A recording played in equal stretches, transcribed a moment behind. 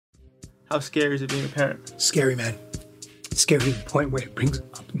How scary is it being a parent? Scary, man. Scary to the point where it brings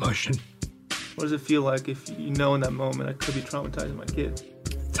up emotion. What does it feel like if you know in that moment I could be traumatizing my kid?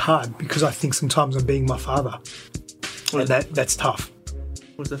 It's hard because I think sometimes I'm being my father. And that's tough.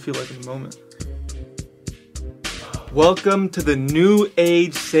 What does that feel like in the moment? Welcome to the New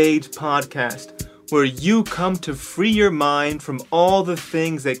Age Sage podcast, where you come to free your mind from all the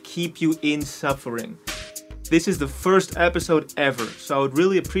things that keep you in suffering. This is the first episode ever, so I would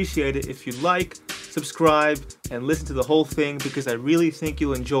really appreciate it if you like, subscribe, and listen to the whole thing because I really think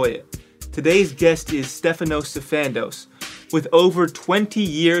you'll enjoy it. Today's guest is Stefanos Sifandos. With over 20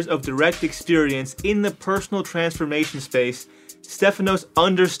 years of direct experience in the personal transformation space, Stefanos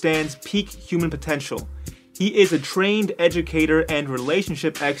understands peak human potential. He is a trained educator and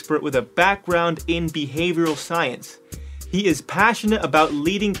relationship expert with a background in behavioral science. He is passionate about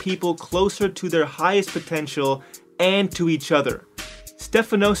leading people closer to their highest potential and to each other.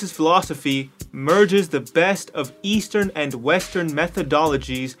 Stefanos' philosophy merges the best of Eastern and Western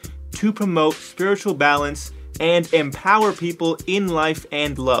methodologies to promote spiritual balance and empower people in life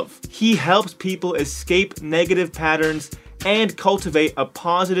and love. He helps people escape negative patterns and cultivate a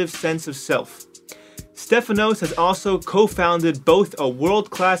positive sense of self. Stefanos has also co-founded both a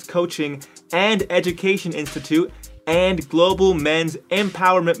world-class coaching and education institute and global men's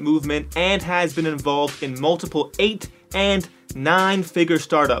empowerment movement and has been involved in multiple 8- and 9-figure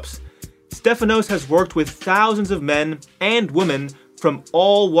startups. Stefanos has worked with thousands of men and women from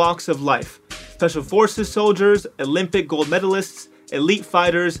all walks of life. Special Forces soldiers, Olympic gold medalists, elite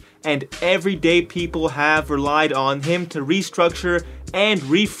fighters, and everyday people have relied on him to restructure and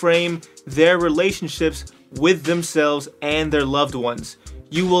reframe their relationships with themselves and their loved ones.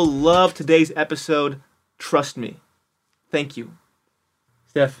 You will love today's episode. Trust me. Thank you.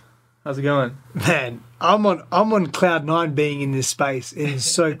 Steph, how's it going? Man, I'm on cloud 9 being in this space. It is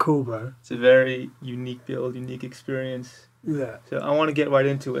so cool, bro. It's a very unique build, unique experience. Yeah. So I want to get right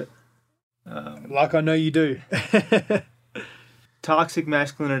into it. Like I know you do. Toxic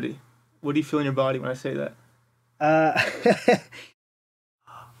masculinity. What do you feel in your body when I say that?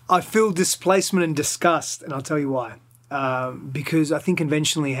 I feel displacement and disgust, and I'll tell you why. Because I think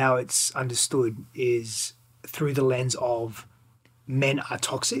conventionally how it's understood is through the lens of men are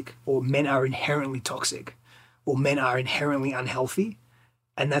toxic, or men are inherently toxic, or men are inherently unhealthy,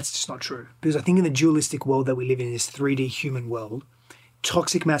 and that's just not true. Because I think in the dualistic world that we live in, this 3D human world,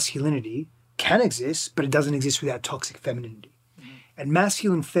 toxic masculinity can exist, but it doesn't exist without toxic femininity. And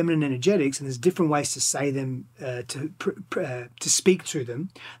masculine, feminine energetics, and there's different ways to say them, to speak to them,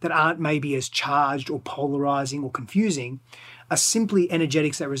 that aren't maybe as charged or polarizing or confusing, are simply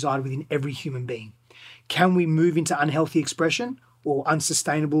energetics that reside within every human being. Can we move into unhealthy expression or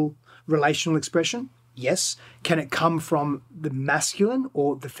unsustainable relational expression? Yes. Can it come from the masculine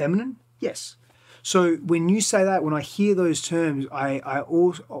or the feminine? Yes. So when you say that, when I hear those terms,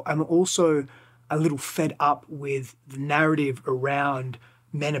 I'm also a little fed up with the narrative around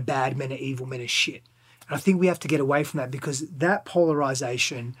men are bad, men are evil, men are shit. And I think we have to get away from that because that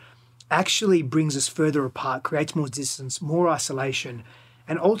polarization actually brings us further apart, creates more distance, more isolation,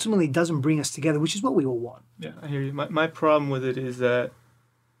 and ultimately doesn't bring us together, which is what we all want. Yeah, I hear you. My problem with it is that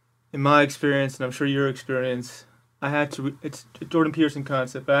in my experience, and I'm sure your experience, it's a Jordan Peterson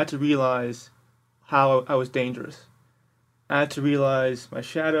concept, but I had to realize how I was dangerous. I had to realize my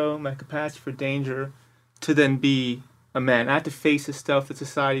shadow, my capacity for danger, to then be a man. I had to face the stuff that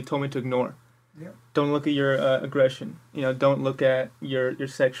society told me to ignore. Yeah. Don't look at your aggression. Don't look at your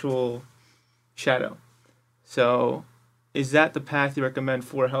sexual shadow. So, is that the path you recommend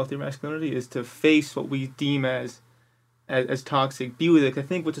for healthy masculinity? Is to face what we deem as toxic, be with it? I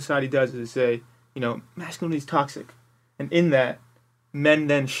think what society does is say, masculinity is toxic, and in that, men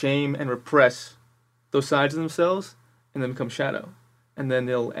then shame and repress those sides of themselves, and then become shadow. And then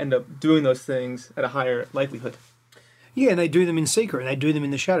they'll end up doing those things at a higher likelihood. Yeah, and they do them in secret, and they do them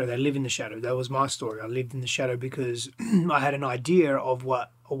in the shadow. They live in the shadow. That was my story. I lived in the shadow because I had an idea of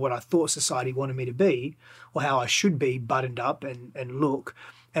what I thought society wanted me to be, or how I should be buttoned up and look,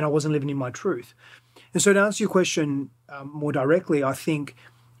 and I wasn't living in my truth. And so to answer your question more directly, I think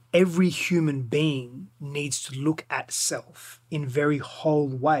every human being needs to look at self in very whole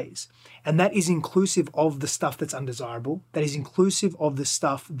ways. And that is inclusive of the stuff that's undesirable. That is inclusive of the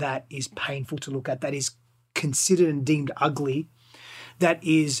stuff that is painful to look at, that is considered and deemed ugly, that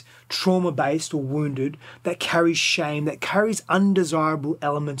is trauma-based or wounded, that carries shame, that carries undesirable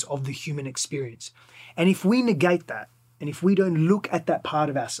elements of the human experience. And if we negate that, and if we don't look at that part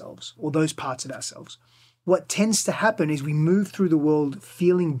of ourselves or those parts of ourselves, what tends to happen is we move through the world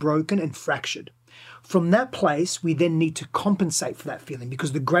feeling broken and fractured. From that place, we then need to compensate for that feeling,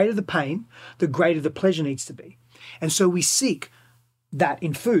 because the greater the pain, the greater the pleasure needs to be. And so we seek that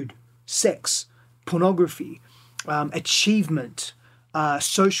in food, sex, pornography, achievement,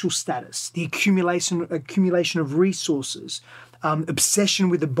 social status, the accumulation of resources, obsession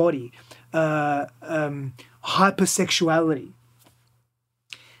with the body, hypersexuality.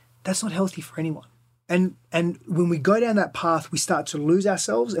 That's not healthy for anyone. And when we go down that path, we start to lose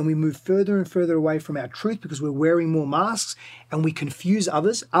ourselves and we move further and further away from our truth because we're wearing more masks and we confuse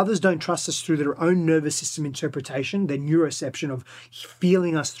others. Others don't trust us through their own nervous system interpretation, their neuroception of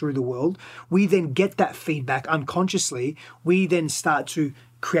feeling us through the world. We then get that feedback unconsciously. We then start to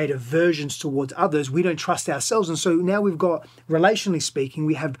create aversions towards others. We don't trust ourselves. And so now we've got, relationally speaking,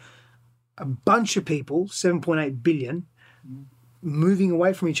 we have a bunch of people, 7.8 billion, moving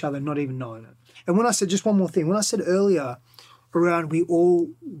away from each other, not even knowing it. And when I said, just one more thing, when I said earlier around we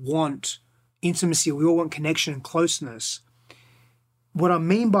all want intimacy, we all want connection and closeness, what I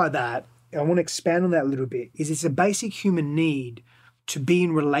mean by that, I want to expand on that a little bit, is it's a basic human need to be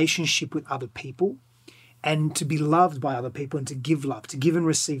in relationship with other people and to be loved by other people and to give and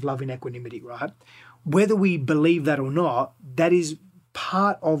receive love in equanimity, right? Whether we believe that or not, that is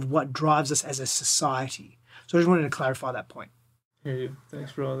part of what drives us as a society. So I just wanted to clarify that point. Hear you.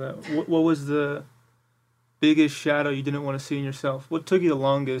 Thanks for all that. What was the biggest shadow you didn't want to see in yourself? What took you the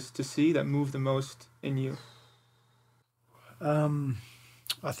longest to see that moved the most in you?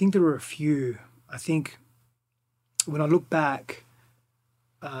 I think there were a few. I think when I look back,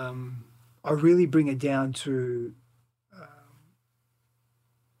 I really bring it down to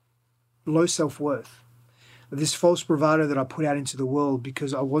low self-worth. This false bravado that I put out into the world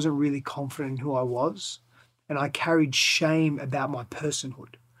because I wasn't really confident in who I was. And I carried shame about my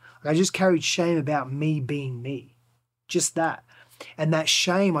personhood. I just carried shame about me being me. Just that. And that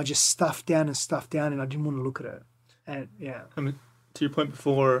shame I just stuffed down and I didn't want to look at it. And yeah. I mean, to your point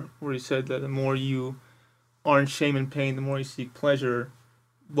before where you said that the more you are in shame and pain, the more you seek pleasure,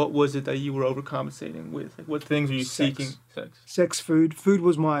 what was it that you were overcompensating with? Like, what things were you seeking? Sex, food. Food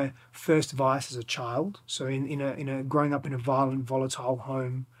was my first vice as a child. So in a growing up in a violent, volatile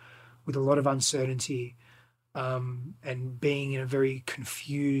home with a lot of uncertainty, and being in a very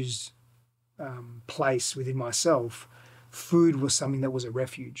confused place within myself, food was something that was a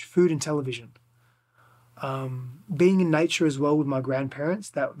refuge. Food and television. Being in nature as well with my grandparents,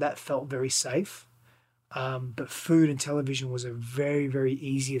 that felt very safe. But food and television was a very, very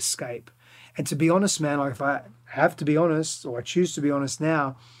easy escape. And to be honest, man, like if I have to be honest, or I choose to be honest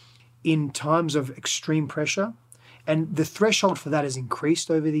now, in times of extreme pressure, and the threshold for that has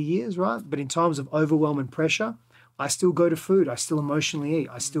increased over the years, right? But in times of overwhelm and pressure, I still go to food. I still emotionally eat.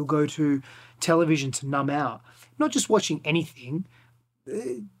 I still go to television to numb out. Not just watching anything,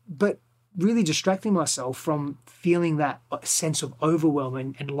 but really distracting myself from feeling that sense of overwhelm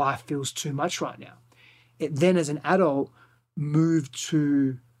and life feels too much right now. It then, as an adult, moved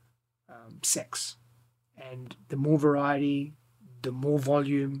to sex. And the more variety, the more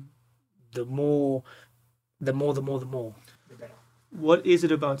volume, the more. What is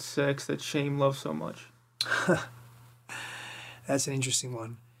it about sex that shame loves so much? That's an interesting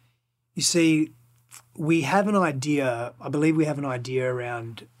one. You see, we have an idea, I believe we have an idea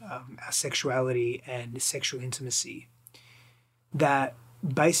around our sexuality and sexual intimacy that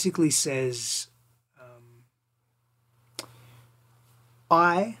basically says,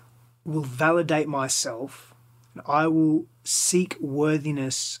 I will validate myself and I will seek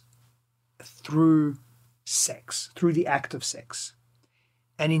worthiness through sex, through the act of sex.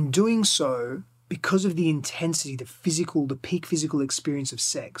 And in doing so, because of the intensity, the peak physical experience of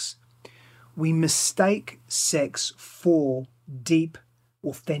sex, we mistake sex for deep,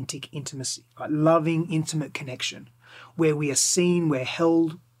 authentic intimacy, right? Loving, intimate connection, where we are seen, we're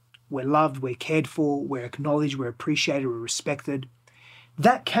held, we're loved, we're cared for, we're acknowledged, we're appreciated, we're respected.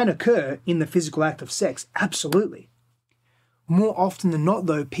 That can occur in the physical act of sex, absolutely. More often than not,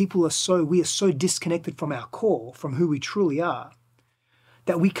 though, we are so disconnected from our core, from who we truly are,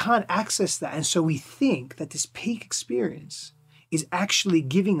 that we can't access that. And so we think that this peak experience is actually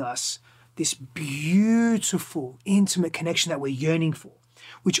giving us this beautiful, intimate connection that we're yearning for,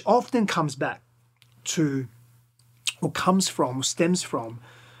 which often comes back to, or comes from, or stems from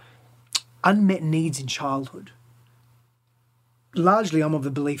unmet needs in childhood. Largely, I'm of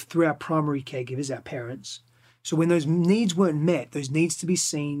the belief through our primary caregivers, our parents. So when those needs weren't met, those needs to be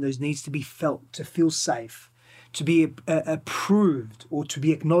seen, those needs to be felt, to feel safe, to be approved or to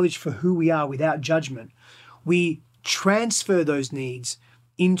be acknowledged for who we are without judgment, we transfer those needs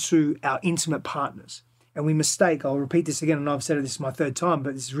into our intimate partners. And we mistake, I'll repeat this again, and I've said it, this is my third time,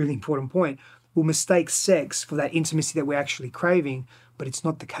 but this is a really important point. We'll mistake sex for that intimacy that we're actually craving, but it's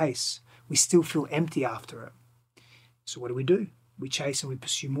not the case. We still feel empty after it. So what do? We chase and we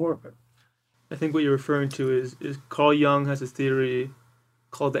pursue more of it. I think what you're referring to is Carl Jung has a theory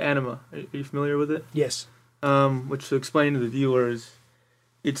called the anima. Are you familiar with it? Yes. Which, to explain to the viewers,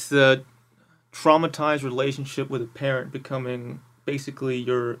 it's the traumatized relationship with a parent becoming basically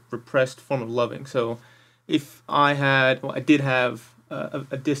your repressed form of loving. So if I did have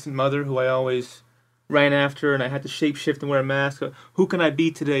a distant mother who I always ran after, and I had to shapeshift and wear a mask. Who can I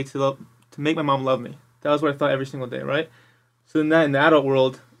be today to make my mom love me? That was what I thought every single day, right? So in the adult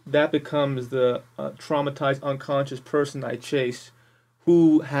world, that becomes the traumatized, unconscious person I chase,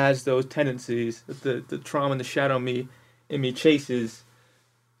 who has those tendencies that the trauma and the shadow me in me chases.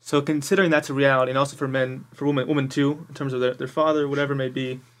 So considering that's a reality, and also for men, for women too, in terms of their father, whatever it may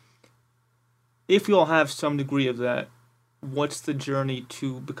be, if we all have some degree of that, what's the journey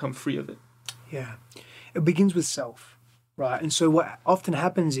to become free of it? Yeah. It begins with self, right? And so what often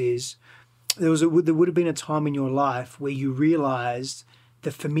happens is there would have been a time in your life where you realized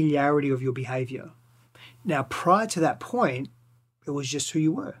the familiarity of your behavior. Now, prior to that point, it was just who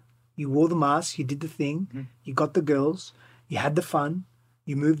you were. You wore the mask, you did the thing, you got the girls, you had the fun,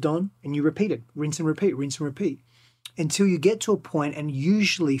 you moved on, and you repeated, rinse and repeat, until you get to a point, and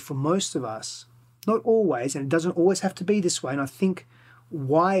usually for most of us, not always, and it doesn't always have to be this way, and I think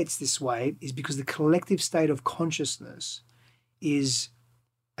why it's this way is because the collective state of consciousness is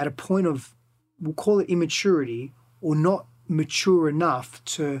at a point of, we'll call it immaturity, or not mature enough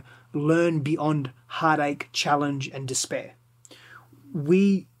to learn beyond heartache, challenge, and despair.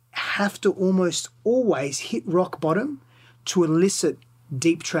 We have to almost always hit rock bottom to elicit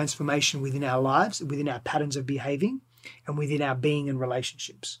deep transformation within our lives, within our patterns of behaving, and within our being and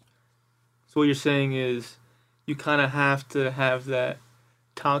relationships. So what you're saying is you kind of have to have that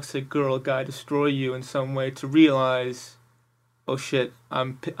toxic girl guy destroy you in some way to realize, oh shit,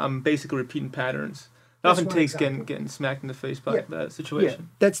 I'm basically repeating patterns. It often takes getting smacked in the face by that situation.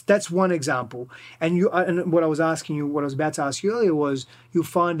 Yeah, that's one example. And what I was about to ask you earlier was, you'll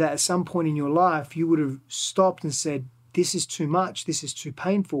find that at some point in your life you would have stopped and said, this is too much, this is too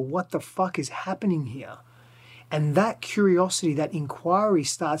painful, what the fuck is happening here? And that curiosity, that inquiry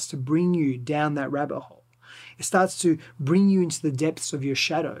starts to bring you down that rabbit hole. It starts to bring you into the depths of your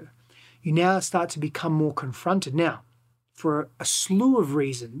shadow. You now start to become more confronted. Now, for a slew of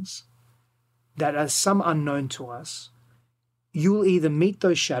reasons that are some unknown to us, you'll either meet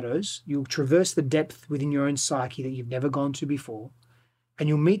those shadows, you'll traverse the depth within your own psyche that you've never gone to before, and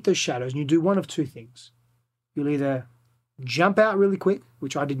you'll meet those shadows and you do one of two things. You'll either jump out really quick,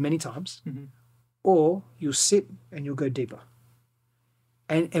 which I did many times, or you'll sit and you'll go deeper.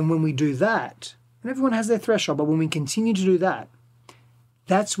 And when we do that, and everyone has their threshold, but when we continue to do that,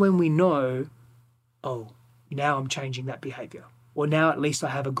 that's when we know, oh, now I'm changing that behavior. Or now at least I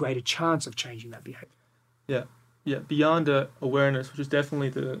have a greater chance of changing that behavior. Yeah. Beyond awareness, which is definitely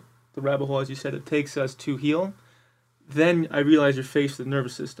the rabbit hole, as you said, it takes us to heal. Then I realize you're faced with the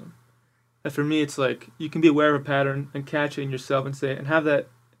nervous system. And for me, it's like you can be aware of a pattern and catch it in yourself and have that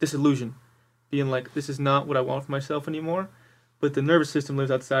disillusion, being like, this is not what I want for myself anymore. But the nervous system lives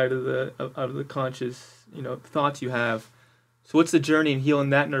outside of the conscious, thoughts you have. So what's the journey in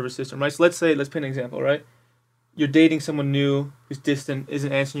healing that nervous system, right? So let's paint an example, right? You're dating someone new who's distant,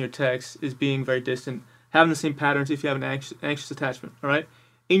 isn't answering your texts, is being very distant, having the same patterns if you have an anxious attachment, all right?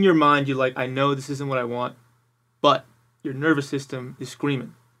 In your mind, you're like, I know this isn't what I want, but your nervous system is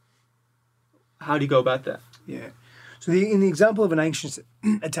screaming. How do you go about that? Yeah. So in the example of an anxious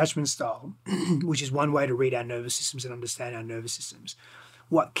attachment style, which is one way to read our nervous systems and understand our nervous systems,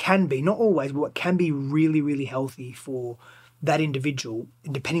 what can be, not always, but what can be really, really healthy for that individual,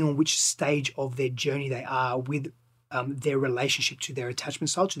 depending on which stage of their journey they are with their relationship to their attachment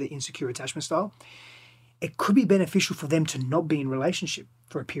style, to their insecure attachment style, it could be beneficial for them to not be in relationship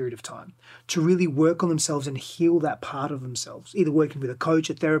for a period of time, to really work on themselves and heal that part of themselves, either working with a coach,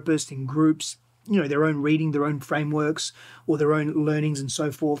 a therapist, in groups, their own reading, their own frameworks, or their own learnings and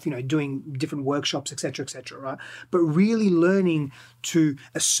so forth, doing different workshops, etc., right? But really learning to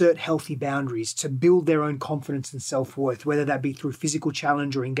assert healthy boundaries, to build their own confidence and self-worth, whether that be through physical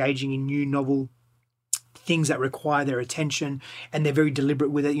challenge or engaging in new, novel things that require their attention, and they're very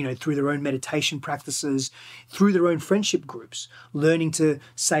deliberate with it, through their own meditation practices, through their own friendship groups, learning to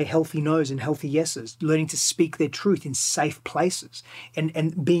say healthy no's and healthy yeses, learning to speak their truth in safe places,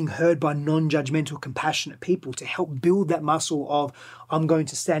 and being heard by non-judgmental, compassionate people to help build that muscle of, I'm going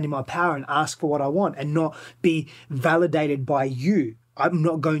to stand in my power and ask for what I want and not be validated by you. I'm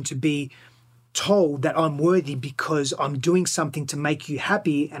not going to be told that I'm worthy because I'm doing something to make you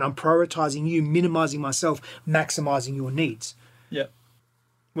happy and I'm prioritizing you, minimizing myself, maximizing your needs. Yeah.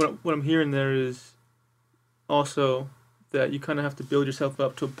 What I'm hearing there is also that you kind of have to build yourself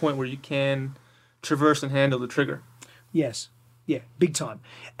up to a point where you can traverse and handle the trigger. Yes. Yeah, big time.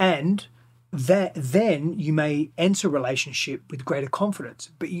 And that then you may enter a relationship with greater confidence.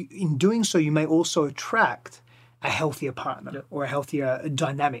 But in doing so, you may also attract a healthier partner or a healthier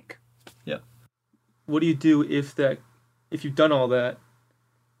dynamic. Yeah. What do you do if you've done all that,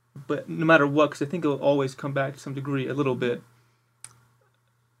 but no matter what, because I think it'll always come back to some degree a little bit,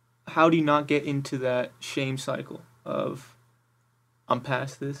 how do you not get into that shame cycle of, I'm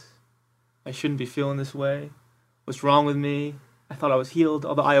past this, I shouldn't be feeling this way, what's wrong with me, I thought I was healed,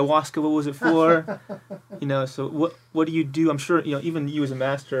 all the ayahuasca, what was it for? So what do you do? I'm sure, even you as a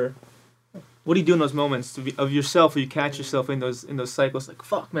master, what do you do in those moments of yourself where you catch yourself in those cycles, like,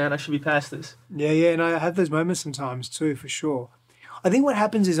 fuck, man, I should be past this? Yeah, and I have those moments sometimes too, for sure. I think what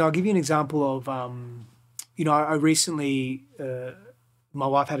happens is, I'll give you an example of, I recently, my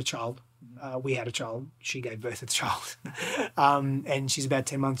wife had a child. We had a child. She gave birth to the child. And she's about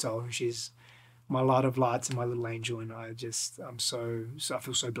 10 months old. She's my light of lights and my little angel. And I feel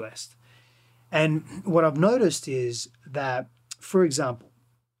so blessed. And what I've noticed is that, for example,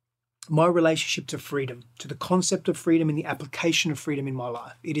 my relationship to freedom, to the concept of freedom and the application of freedom in my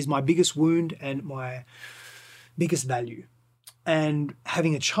life, it is my biggest wound and my biggest value. And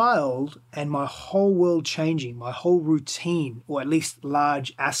having a child and my whole world changing, my whole routine, or at least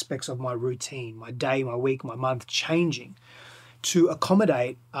large aspects of my routine, my day, my week, my month changing to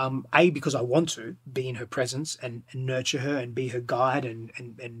accommodate, because I want to be in her presence and nurture her and be her guide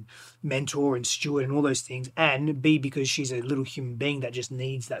and mentor and steward and all those things, and B, because she's a little human being that just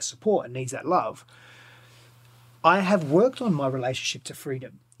needs that support and needs that love. I have worked on my relationship to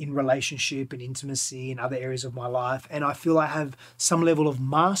freedom in relationship and intimacy and other areas of my life, and I feel I have some level of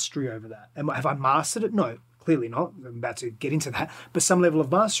mastery over that. Have I mastered it? No, clearly not. I'm about to get into that, but some level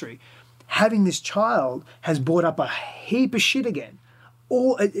of mastery. Having this child has brought up a heap of shit again,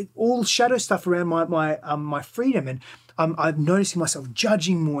 all shadow stuff around my freedom, and I'm noticing myself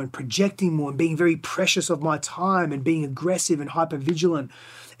judging more and projecting more and being very precious of my time and being aggressive and hypervigilant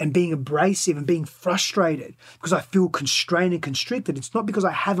and being abrasive and being frustrated because I feel constrained and constricted. It's not because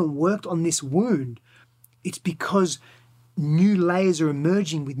I haven't worked on this wound. It's because new layers are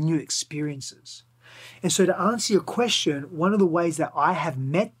emerging with new experiences. And so to answer your question, one of the ways that I have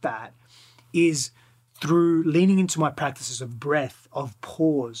met that is through leaning into my practices of breath, of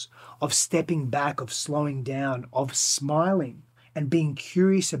pause, of stepping back, of slowing down, of smiling and being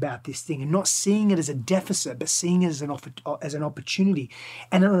curious about this thing and not seeing it as a deficit, but seeing it as an opportunity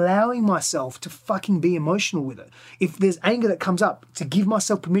and allowing myself to fucking be emotional with it. If there's anger that comes up, to give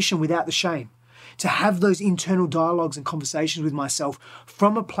myself permission without the shame, to have those internal dialogues and conversations with myself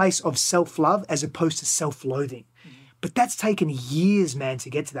from a place of self-love as opposed to self-loathing. But that's taken years, man, to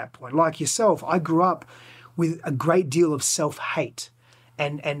get to that point. Like yourself, I grew up with a great deal of self-hate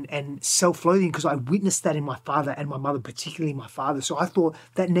and self-loathing because I witnessed that in my father and my mother, particularly my father. So I thought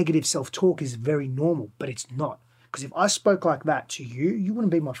that negative self-talk is very normal, but it's not. Because if I spoke like that to you, you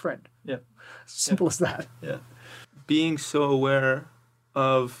wouldn't be my friend. Yeah. Simple as that. Yeah. Being so aware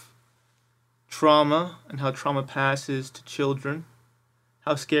of trauma and how trauma passes to children,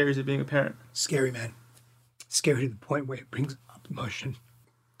 how scary is it being a parent? Scary, man. Scary to the point where it brings up emotion.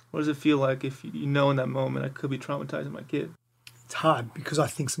 What does it feel like if you know in that moment I could be traumatizing my kid? It's hard because I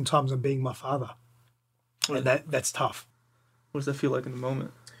think sometimes I'm being my father. And that's tough. What does that feel like in the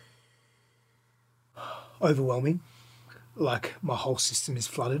moment? Overwhelming. Like my whole system is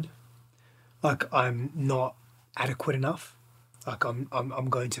flooded. Like I'm not adequate enough. Like I'm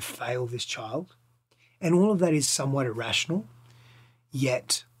going to fail this child. And all of that is somewhat irrational.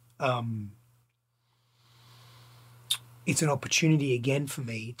 Yet it's an opportunity again for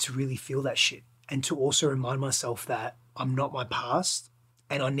me to really feel that shit and to also remind myself that I'm not my past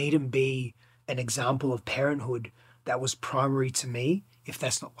and I needn't be an example of parenthood that was primary to me if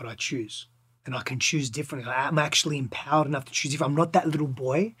that's not what I choose. And I can choose differently. I'm actually empowered enough to choose. If I'm not that little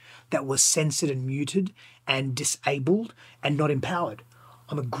boy that was censored and muted and disabled and not empowered,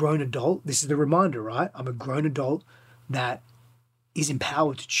 I'm a grown adult. This is the reminder, right? I'm a grown adult that is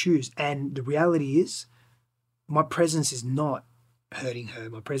empowered to choose. And the reality is my presence is not hurting her.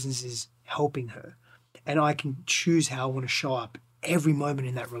 My presence is helping her. And I can choose how I want to show up every moment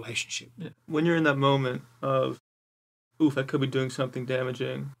in that relationship. Yeah. When you're in that moment of, oof, I could be doing something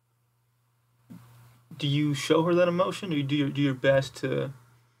damaging, do you show her that emotion or you do your best to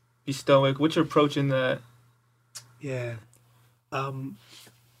be stoic? What's your approach in that? Yeah.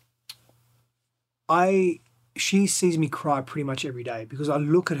 she sees me cry pretty much every day because I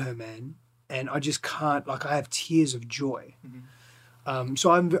look at her, man, and I just can't, like, I have tears of joy.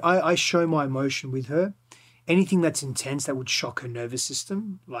 So I show my emotion with her. Anything that's intense that would shock her nervous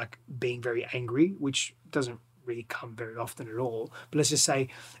system, like being very angry, which doesn't really come very often at all. But let's just say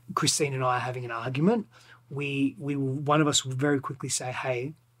Christine and I are having an argument. We one of us will very quickly say,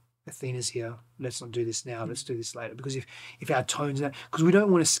 hey, Athena's here. Let's not do this now. Let's do this later. Because if our tones are, because we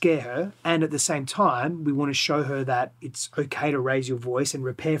don't want to scare her, and at the same time, we want to show her that it's okay to raise your voice and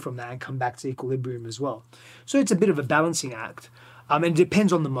repair from that and come back to equilibrium as well. So it's a bit of a balancing act. And it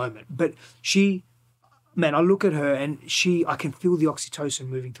depends on the moment. But man, I look at her and I can feel the oxytocin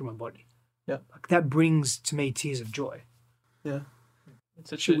moving through my body. Yeah. Like that brings to me tears of joy. Yeah.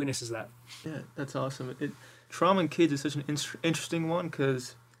 She witnesses that. Yeah, that's awesome. Trauma in kids is such an interesting one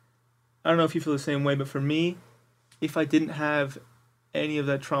because I don't know if you feel the same way, but for me, if I didn't have any of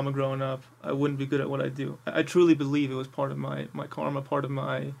that trauma growing up, I wouldn't be good at what I do. I truly believe it was part of my karma,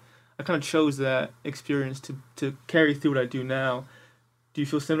 I kind of chose that experience to carry through what I do now. Do you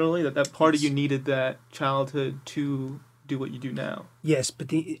feel similarly that part of you needed that childhood to do what you do now? Yes, but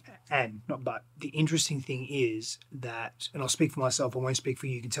the interesting thing is that, and I'll speak for myself, I won't speak for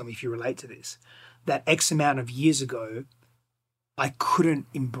you, you can tell me if you relate to this, that X amount of years ago, I couldn't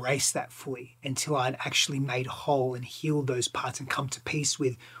embrace that fully until I'd actually made whole and healed those parts and come to peace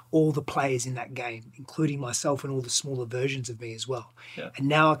with all the players in that game, including myself and all the smaller versions of me as well. Yeah. And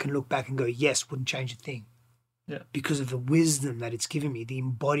now I can look back and go, yes, wouldn't change a thing. Yeah. Because of the wisdom that it's given me, the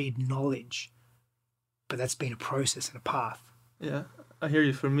embodied knowledge. But that's been a process and a path. Yeah, I hear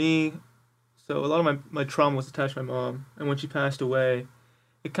you. For me, so a lot of my trauma was attached to my mom. And when she passed away,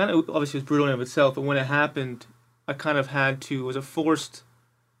 it kind of obviously was brutal in and of itself. But when it happened, I kind of it was a forced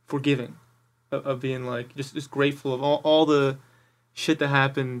forgiving of being like, just grateful of all the shit that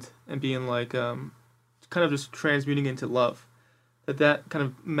happened and being like, kind of just transmuting into love. That kind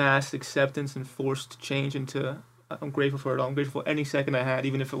of mass acceptance and forced change into, I'm grateful for it all. I'm grateful for any second I had,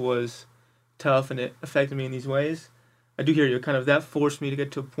 even if it was tough and it affected me in these ways. I do hear you. Kind of that forced me to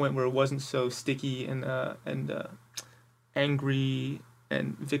get to a point where it wasn't so sticky and angry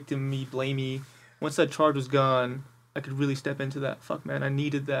and victim-y, blame-y. Once that charge was gone, I could really step into that. Fuck, man, I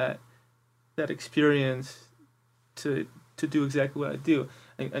needed that experience to do exactly what I do.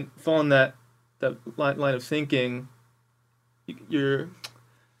 And following that line of thinking, your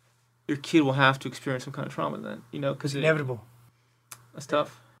kid will have to experience some kind of trauma then, because it's inevitable. That's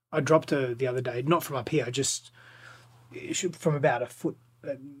tough. I dropped her the other day, not from up here, just from about a foot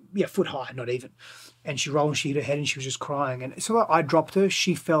high, not even. And she rolled and she hit her head and she was just crying. And so I dropped her,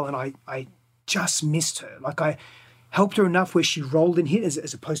 she fell, and I just missed her. Like I helped her enough where she rolled and hit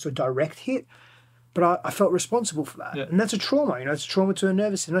as opposed to a direct hit. But I felt responsible for that. Yeah. And that's a trauma, it's a trauma to her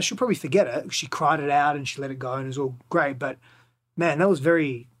nervous system. She'll probably forget it. She cried it out and she let it go and it was all great. But man, that was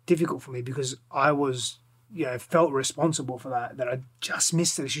very difficult for me because I was, felt responsible for that I just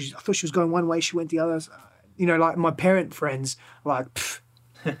missed it. I thought she was going one way, she went the other. Like my parent friends, like,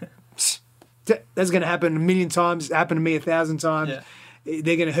 that's going to happen a million times. It happened to me 1,000 times. Yeah.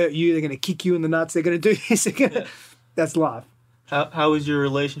 They're going to hurt you. They're going to kick you in the nuts. They're going to do this. That's life. How is your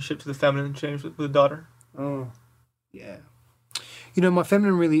relationship to the feminine changed with the daughter? Oh, yeah.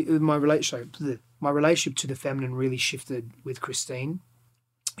 My relationship to the feminine really shifted with Christine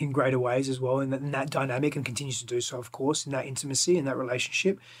in greater ways as well, in that dynamic, and continues to do so, of course, in that intimacy, in that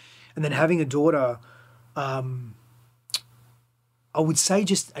relationship. And then having a daughter, I would say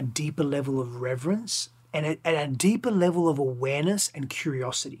just a deeper level of reverence and a deeper level of awareness and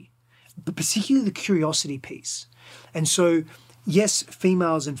curiosity, but particularly the curiosity piece. And so, yes,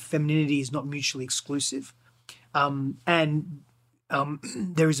 females and femininity is not mutually exclusive,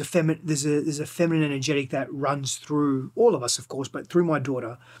 there's a feminine energetic that runs through all of us, of course, but through my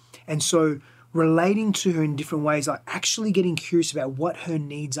daughter. And so relating to her in different ways, like actually getting curious about what her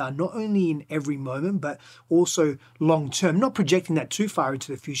needs are, not only in every moment, but also long term, not projecting that too far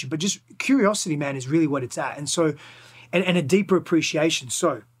into the future, but just curiosity, man, is really what it's at. And so, and a deeper appreciation.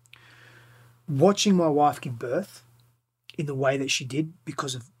 So watching my wife give birth in the way that she did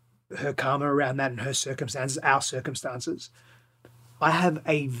because of her karma around that and her circumstances, our circumstances, I have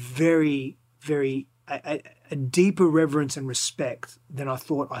a very, very, a deeper reverence and respect than I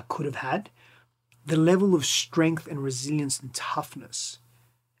thought I could have had. The level of strength and resilience and toughness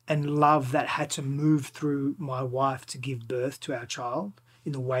and love that had to move through my wife to give birth to our child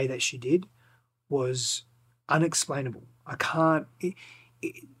in the way that she did was unexplainable. I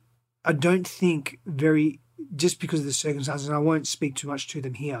don't think just because of the circumstances, and I won't speak too much to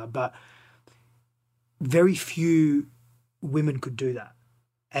them here, but very few women could do that.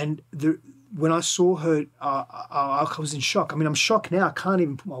 And when I saw her, I was in shock. I mean, I'm shocked now. I can't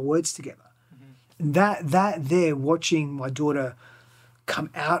even put my words together. And that there, watching my daughter come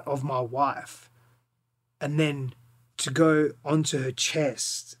out of my wife and then to go onto her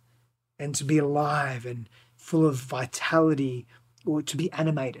chest and to be alive and full of vitality, or to be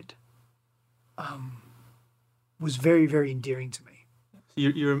animated, was very, very endearing to me. So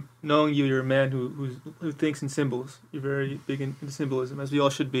you're knowing you're a man who thinks in symbols. You're very big into symbolism, as we all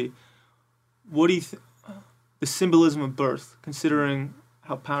should be. What do you the symbolism of birth, considering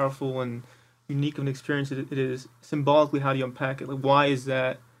how powerful and unique of an experience it is, symbolically, how do you unpack it? Like, why is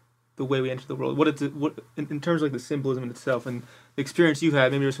that the way we enter the world? What in terms of like the symbolism in itself and the experience you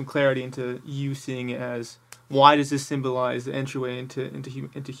had? Maybe there's some clarity into you seeing it as, why does this symbolize the entryway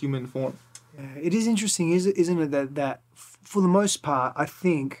into human form? Yeah, it is interesting, isn't it? That for the most part, I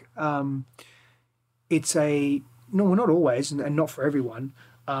think it's not always, and not for everyone,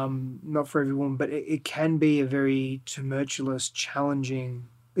 but it can be a very tumultuous, challenging.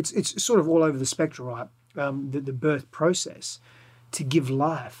 It's sort of all over the spectrum, right? The birth process, to give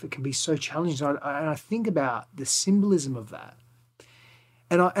life, it can be so challenging. And I think about the symbolism of that,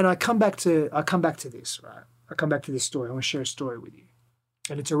 and I come back to this, right? I come back to this story. I want to share a story with you,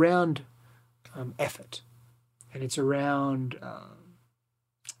 and it's around effort, and it's around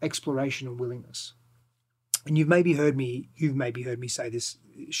exploration and willingness. And you've maybe heard me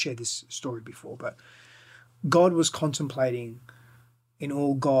share this story before, but God was contemplating in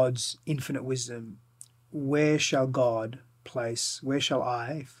all God's infinite wisdom, where shall I,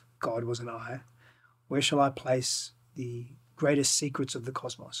 if God was an I, where shall I place the greatest secrets of the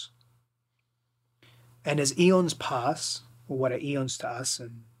cosmos? And as eons pass, or what are eons to us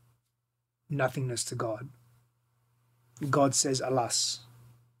and nothingness to God, God says, alas,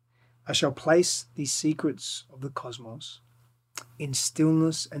 I shall place these secrets of the cosmos in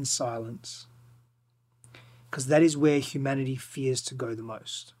stillness and silence, because that is where humanity fears to go the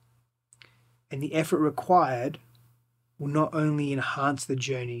most. And the effort required will not only enhance the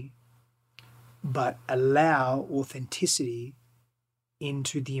journey, but allow authenticity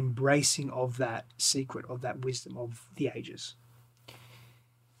into the embracing of that secret, of that wisdom of the ages.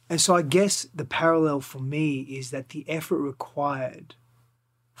 And so I guess the parallel for me is that the effort required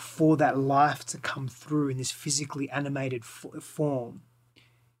for that life to come through in this physically animated form,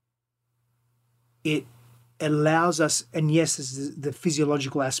 it allows us, and yes, there's the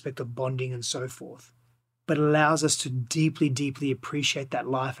physiological aspect of bonding and so forth, but allows us to deeply, deeply appreciate that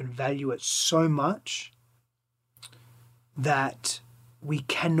life and value it so much that we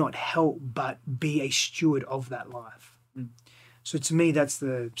cannot help but be a steward of that life. So to me, that's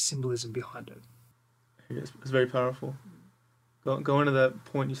the symbolism behind it. It's very powerful. Going to that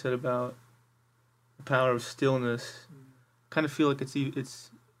point you said about the power of stillness, kind of feel like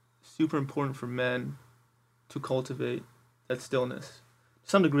it's super important for men to cultivate that stillness. To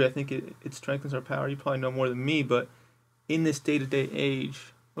some degree, I think it strengthens our power. You probably know more than me, but in this day-to-day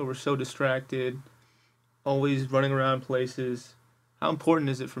age where we're so distracted, always running around places, how important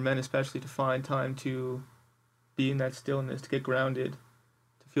is it for men especially to find time to be in that stillness, to get grounded,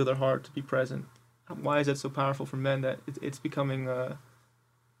 to feel their heart, to be present? Why is that so powerful for men that it's becoming a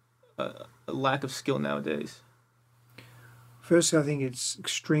lack of skill nowadays? Firstly, I think it's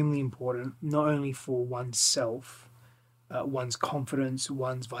extremely important, not only for oneself, one's confidence,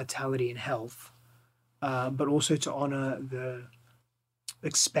 one's vitality and health, but also to honor the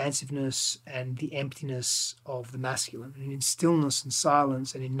expansiveness and the emptiness of the masculine. And in stillness and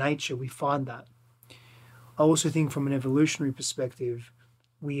silence and in nature, we find that. I also think from an evolutionary perspective,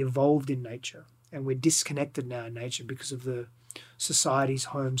 we evolved in nature, and we're disconnected now in nature because of the societies,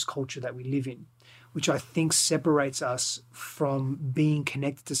 homes, culture that we live in, which I think separates us from being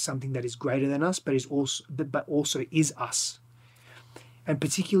connected to something that is greater than us, but also is us. And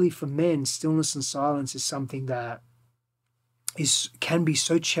particularly for men, stillness and silence is something that can be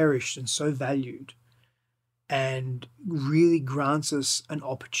so cherished and so valued, and really grants us an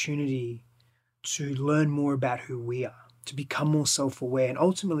opportunity to learn more about who we are, to become more self-aware, and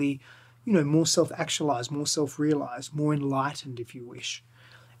ultimately, more self-actualized, more self-realized, more enlightened, if you wish.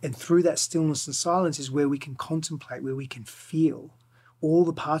 And through that stillness and silence is where we can contemplate, where we can feel all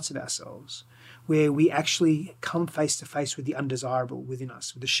the parts of ourselves, where we actually come face to face with the undesirable within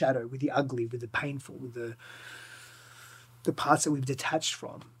us, with the shadow, with the ugly, with the painful, with the parts that we've detached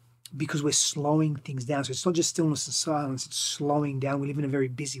from, because we're slowing things down. So it's not just stillness and silence, it's slowing down. We live in a very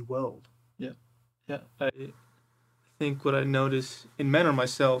busy world. Yeah. I think what I notice in men or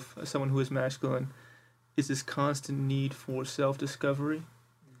myself, as someone who is masculine, is this constant need for self-discovery.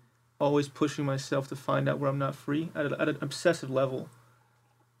 Always pushing myself to find out where I'm not free at an obsessive level.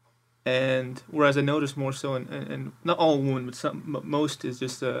 And whereas I notice more so, and not all women, but most is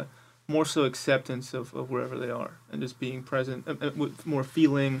just more so acceptance of wherever they are and just being present, with more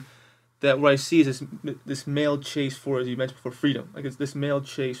feeling that what I see is this male chase for, as you mentioned before, freedom. Like it's this male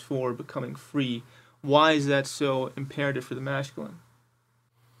chase for becoming free. Why is that so imperative for the masculine?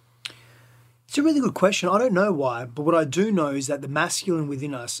 It's a really good question. I don't know why, but what I do know is that the masculine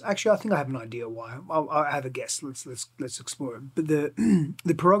within us. Actually, I think I have an idea why. I have a guess. Let's explore it. But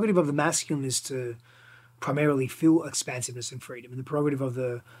the prerogative of the masculine is to primarily feel expansiveness and freedom, and the prerogative of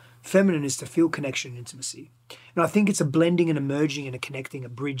the feminine is to feel connection and intimacy. And I think it's a blending and a merging and a connecting, a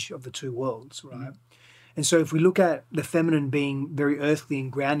bridge of the two worlds, right? Mm-hmm. And so if we look at the feminine being very earthly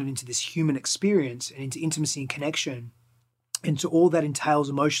and grounded into this human experience and into intimacy and connection, and to all that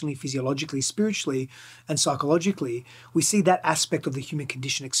entails emotionally, physiologically, spiritually, and psychologically, we see that aspect of the human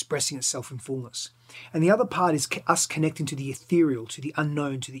condition expressing itself in fullness. And the other part is us connecting to the ethereal, to the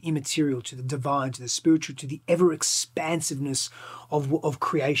unknown, to the immaterial, to the divine, to the spiritual, to the ever-expansiveness of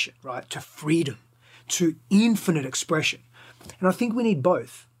creation, right? To freedom, to infinite expression. And I think we need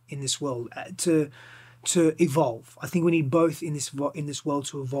both in this world to evolve. I think we need both in this world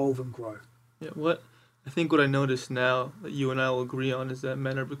to evolve and grow. Yeah, I think what I notice now that you and I will agree on is that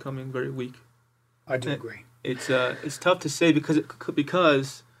men are becoming very weak. I do agree. It's tough to say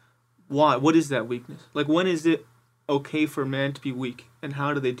because why? What is that weakness? Like, when is it okay for a man to be weak, and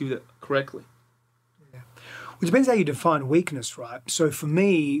how do they do that correctly? Yeah. Well, it depends how you define weakness, right? So for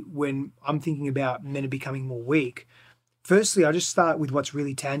me, when I'm thinking about men are becoming more weak, firstly, I just start with what's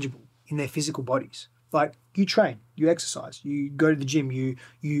really tangible in their physical bodies. Like, you train, you exercise, you go to the gym, you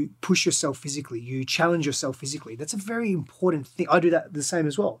push yourself physically, you challenge yourself physically. That's a very important thing. I do that the same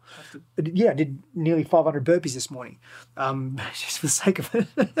as well. But yeah, I did nearly 500 burpees this morning, just for the sake of it.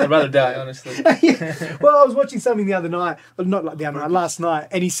 I'd rather die, honestly. Yeah. Well, I was watching something the other night, well, not like the other night, last night,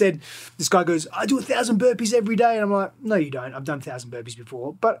 and he said, this guy goes, I do 1,000 burpees every day. And I'm like, no, you don't. I've done 1,000 burpees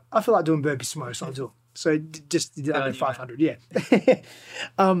before, but I feel like doing burpees tomorrow, so I'll do it. So just did under 500, yeah.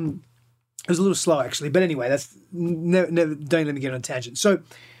 It was a little slow, actually. But anyway, that's never, don't let me get on a tangent. So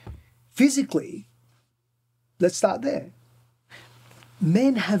physically, let's start there.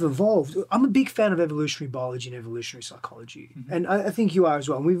 Men have evolved. I'm a big fan of evolutionary biology and evolutionary psychology. Mm-hmm. And I think you are as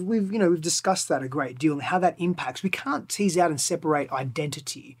well. And we've discussed that a great deal and how that impacts. We can't tease out and separate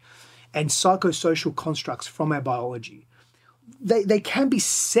identity and psychosocial constructs from our biology. They can be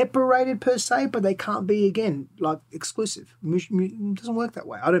separated per se, but they can't be, again, like exclusive. It doesn't work that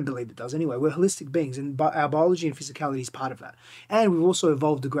way. I don't believe it does anyway. We're holistic beings, and our biology and physicality is part of that. And we've also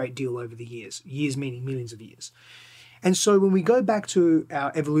evolved a great deal over the years meaning millions of years. And so when we go back to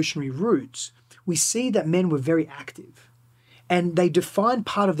our evolutionary roots, we see that men were very active. And they define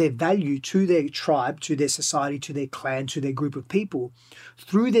part of their value to their tribe, to their society, to their clan, to their group of people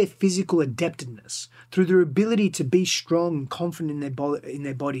through their physical adaptedness, through their ability to be strong and confident in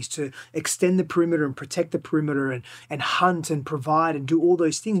their bodies, to extend the perimeter and protect the perimeter and hunt and provide and do all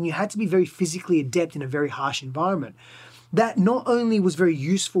those things. And you had to be very physically adept in a very harsh environment. That not only was very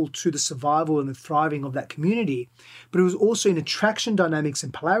useful to the survival and the thriving of that community, but it was also in attraction dynamics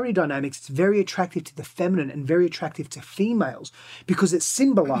and polarity dynamics. It's very attractive to the feminine and very attractive to females because it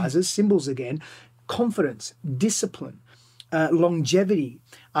symbols again, confidence, discipline, longevity,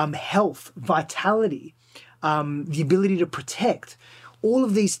 health, vitality, the ability to protect. All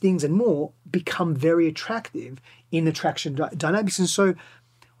of these things and more become very attractive in attraction dynamics. And so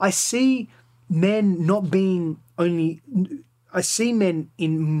I see men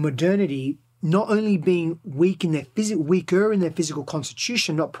in modernity not only being weaker in their physical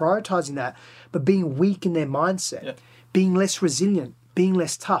constitution, not prioritizing that, but being weak in their mindset, being less resilient, being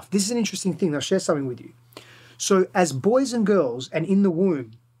less tough. This is an interesting thing. I'll share something with you. So as boys and girls and in the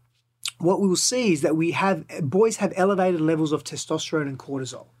womb, what we will see is that boys have elevated levels of testosterone and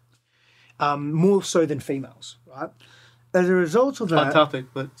cortisol, more so than females, right? As a result of that... Hot topic,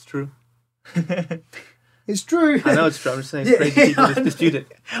 but it's true. It's true. I know it's true. I'm just saying it's crazy people just dispute it.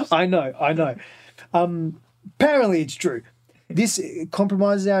 I know. Apparently it's true. This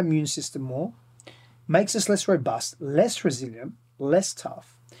compromises our immune system more, makes us less robust, less resilient, less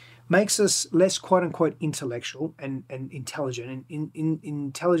tough, makes us less quote-unquote intellectual and intelligent. And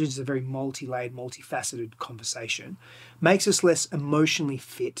intelligence is a very multi-layered, multifaceted conversation. Makes us less emotionally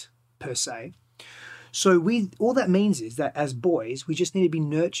fit, per se. So all that means is that as boys, we just need to be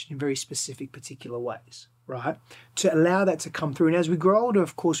nurtured in very specific, particular ways, right? To allow that to come through. And as we grow older,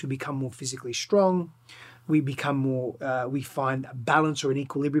 of course, we become more physically strong. We become more, we find a balance or an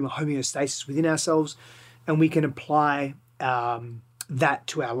equilibrium, a homeostasis within ourselves, and we can apply that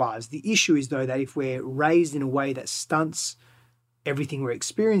to our lives. The issue is, though, that if we're raised in a way that stunts everything we're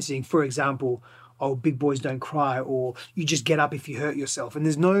experiencing. For example, oh, big boys don't cry, or you just get up if you hurt yourself. And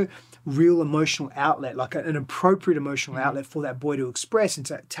there's no real emotional outlet, like an appropriate emotional outlet for that boy to express and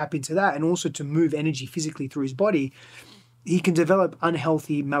to tap into that, and also to move energy physically through his body. He can develop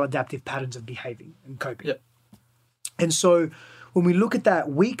unhealthy, maladaptive patterns of behaving and coping. Yep. And so when we look at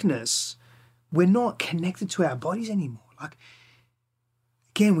that weakness, we're not connected to our bodies anymore. Like,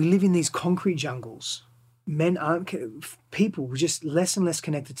 again, we live in these concrete jungles. Men aren't, people, we're just less and less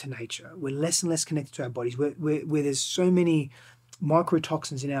connected to nature. We're less and less connected to our bodies. Where there's so many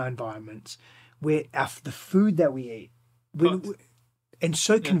microtoxins in our environments, where the food that we eat, and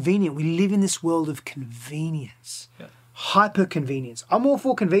so convenient. We live in this world of convenience, hyper convenience. I'm all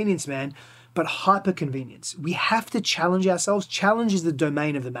for convenience, man, but hyper convenience. We have to challenge ourselves. Challenge is the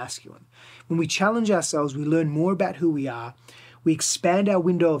domain of the masculine. When we challenge ourselves, we learn more about who we are. We expand our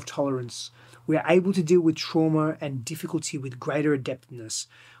window of tolerance. We are able to deal with trauma and difficulty with greater adeptness.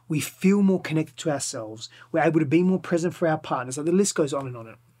 We feel more connected to ourselves. We're able to be more present for our partners. Like, the list goes on and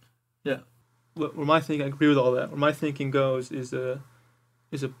on. Yeah. Where my thinking, I agree with all that. Where my thinking goes is a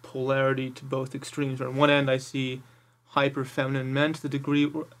polarity to both extremes. On one end, I see hyper feminine men to the degree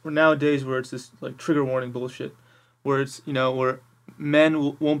where nowadays where it's this like trigger warning bullshit, where it's, you know, where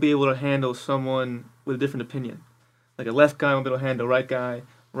men won't be able to handle someone with a different opinion. Like a left guy won't be able to handle a right guy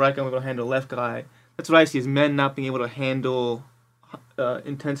won't be able to handle a left guy. That's what I see, is men not being able to handle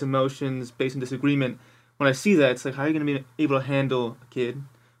intense emotions based on disagreement. When I see that, it's like, how are you going to be able to handle a kid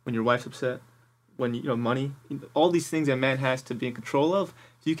when your wife's upset, when you know money, all these things that man has to be in control of.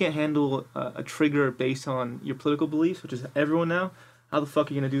 If you can't handle a trigger based on your political beliefs, which is everyone now, how the fuck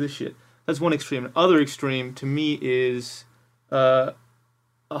are you going to do this shit? That's one extreme. The other extreme, to me, is a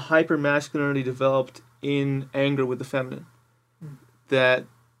hyper masculinity developed in anger with the feminine. That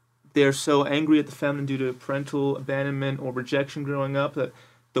they're so angry at the feminine due to parental abandonment or rejection growing up that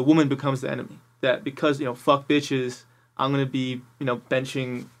the woman becomes the enemy. That because, you know, fuck bitches, I'm going to be, you know,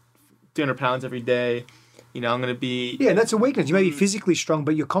 benching 300 pounds every day. You know, I'm going to be... Yeah, that's a weakness. You may be physically strong,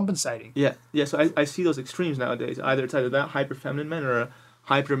 but you're compensating. Yeah. So I see those extremes nowadays. It's either that hyper-feminine man or a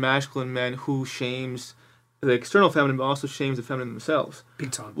hyper-masculine man who shames the external feminine, but also shames the feminine themselves.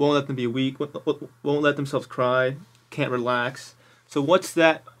 Big time. Won't let them be weak, won't let themselves cry, can't relax. So what's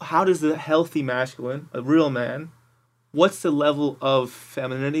that? How does the healthy masculine, a real man, what's the level of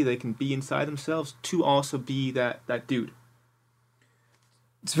femininity they can be inside themselves to also be that dude?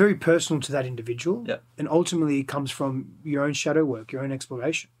 It's very personal to that individual. Yeah. And ultimately it comes from your own shadow work, your own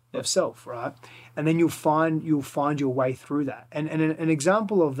exploration of self, right? And then you'll find your way through that. And an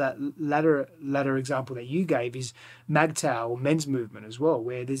example of that latter example that you gave is MGTOW, or men's movement as well,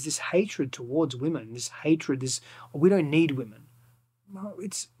 where there's this hatred towards women, this hatred, we don't need women. Well,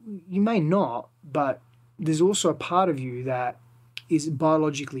 you may not, but there's also a part of you that is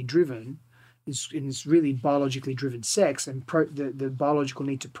biologically driven, is really biologically driven sex and the biological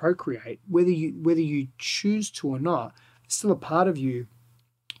need to procreate. Whether you choose to or not, there's still a part of you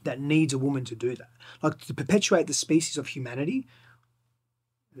that needs a woman to do that. Like, to perpetuate the species of humanity,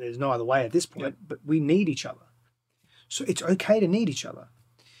 there's no other way at this point, but we need each other. So it's okay to need each other.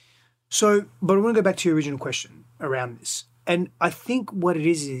 So, but I want to go back to your original question around this. And I think what it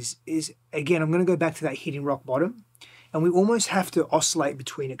is again, I'm going to go back to that hitting rock bottom. And we almost have to oscillate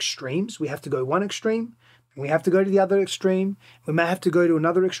between extremes. We have to go one extreme, and we have to go to the other extreme. We may have to go to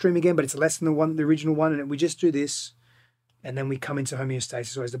another extreme again, but it's less than the original one. And we just do this, and then we come into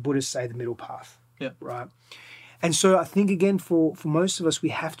homeostasis, or as the Buddhists say, the middle path. Yeah. Right. And so I think, again, for most of us, we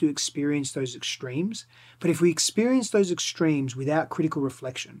have to experience those extremes. But if we experience those extremes without critical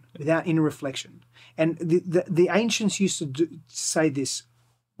reflection, without inner reflection, and the ancients used to say this,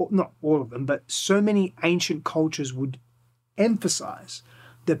 not all of them, but so many ancient cultures would emphasize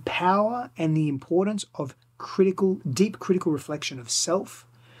the power and the importance of deep critical reflection of self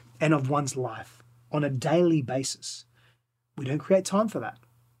and of one's life on a daily basis. We don't create time for that.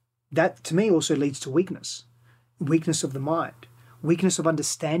 That, to me, also leads to weakness of the mind, weakness of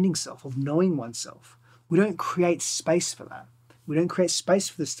understanding self, of knowing oneself. We don't create space for that. We don't create space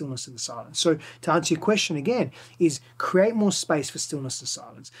for the stillness and the silence. So to answer your question again, is create more space for stillness and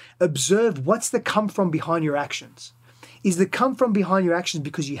silence. Observe what's the come from behind your actions. Is the come from behind your actions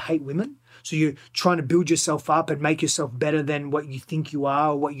because you hate women? So you're trying to build yourself up and make yourself better than what you think you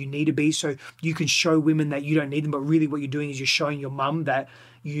are or what you need to be, so you can show women that you don't need them, but really what you're doing is you're showing your mum that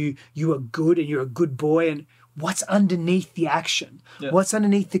you are good and you're a good boy. And what's underneath the action? Yeah. What's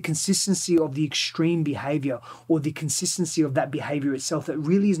underneath the consistency of the extreme behavior, or the consistency of that behavior itself that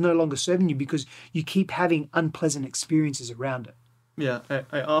really is no longer serving you because you keep having unpleasant experiences around it? Yeah,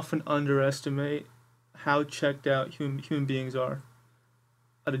 I often underestimate how checked out human beings are.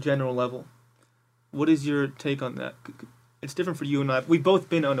 at a general level. What is your take on that? It's different for you and I. We've both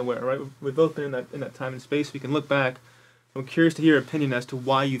been unaware, right? We've both been in that time and space. We can look back. I'm curious to hear your opinion as to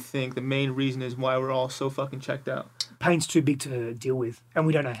why you think the main reason is why we're all so fucking checked out. Pain's too big to deal with, and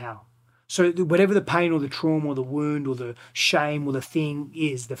we don't know how. So whatever the pain or the trauma or the wound or the shame or the thing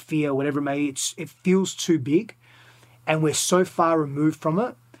is, the fear, whatever it may be, it feels too big, and we're so far removed from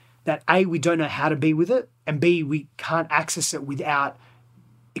it that A, we don't know how to be with it, and B, we can't access it without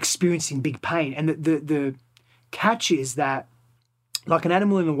experiencing big pain. And the catch is that, like an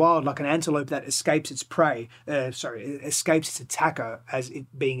animal in the wild, like an antelope that escapes its prey, escapes its attacker as it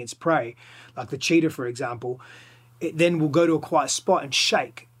being its prey, like the cheetah, for example, it then will go to a quiet spot and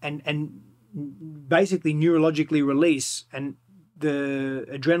shake and basically neurologically release and the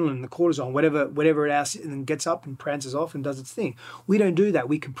adrenaline, the cortisol, whatever it else, and then gets up and prances off and does its thing. We don't do that.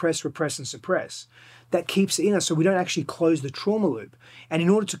 We compress, repress, and suppress. That keeps it in us, so we don't actually close the trauma loop. And in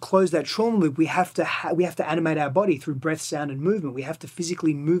order to close that trauma loop, we have to animate our body through breath, sound, and movement. We have to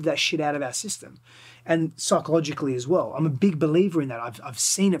physically move that shit out of our system, and psychologically as well. I'm a big believer in that. I've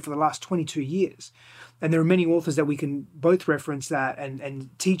seen it for the last 22 years. And there are many authors that we can both reference that, and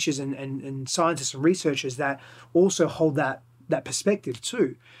teachers and scientists and researchers that also hold that perspective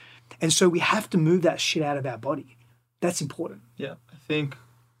too. And so we have to move that shit out of our body. That's important. Yeah,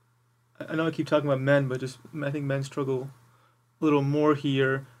 I know I keep talking about men, but I think men struggle a little more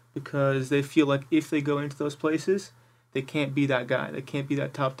here because they feel like if they go into those places, they can't be that guy. They can't be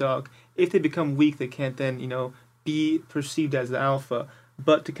that top dog. If they become weak, they can't then, be perceived as the alpha.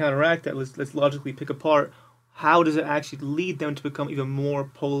 But to counteract that, let's logically pick apart how does it actually lead them to become even more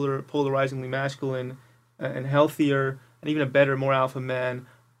polarizingly masculine and healthier and even a better, more alpha man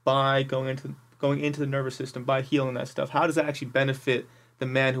by going into the nervous system, by healing that stuff. How does that actually benefit the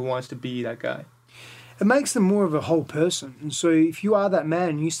man who wants to be that guy? It makes them more of a whole person. And so if you are that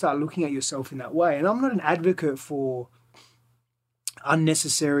man, you start looking at yourself in that way. And I'm not an advocate for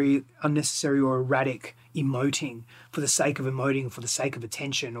unnecessary or erratic emoting for the sake of emoting, for the sake of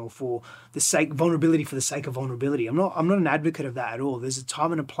attention, or for the sake vulnerability for the sake of vulnerability. I'm not an advocate of that at all. There's a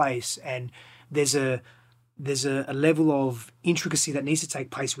time and a place, and there's a level of intricacy that needs to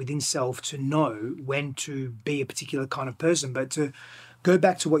take place within self to know when to be a particular kind of person. But to go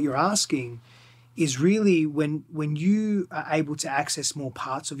back to what you're asking is really when you are able to access more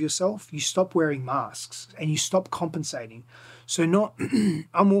parts of yourself, you stop wearing masks and you stop compensating. So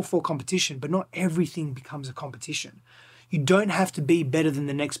I'm all for competition, but not everything becomes a competition. You don't have to be better than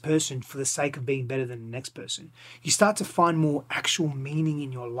the next person for the sake of being better than the next person. You start to find more actual meaning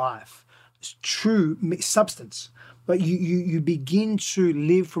in your life, true substance. But you begin to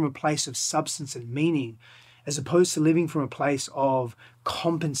live from a place of substance and meaning, as opposed to living from a place of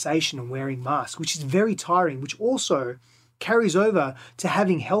compensation and wearing masks, which is very tiring, which also carries over to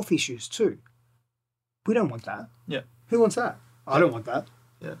having health issues too. We don't want that. Yeah. Who wants that? I don't want that.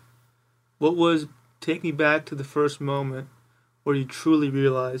 Yeah. Take me back to the first moment where you truly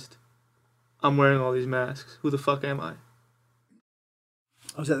realized, I'm wearing all these masks. Who the fuck am I?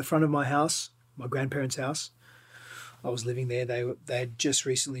 I was at the front of my house, my grandparents' house. I was living there. They had just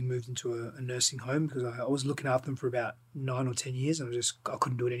recently moved into a nursing home because I was looking after them for about 9 or 10 years, and I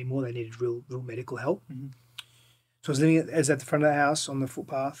couldn't do it anymore. They needed real medical help. Mm-hmm. So I was at the front of the house on the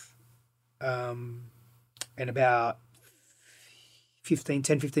footpath, and about 10,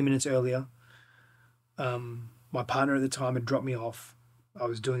 15 minutes earlier, my partner at the time had dropped me off. I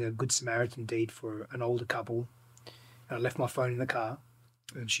was doing a Good Samaritan deed for an older couple, and I left my phone in the car.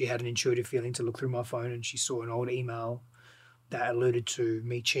 And she had an intuitive feeling to look through my phone, and she saw an old email that alluded to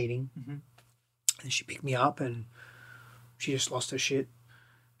me cheating. Mm-hmm. And she picked me up, and she just lost her shit.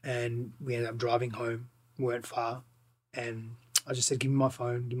 And we ended up driving home. We weren't far. And I just said, give me my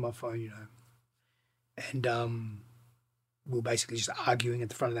phone, And we were basically just arguing at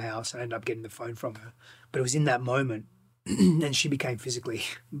the front of the house. I ended up getting the phone from her. But it was in that moment, and she became physically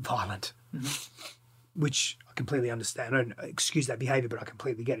violent. Mm-hmm. Which I completely understand. I don't excuse that behaviour, but I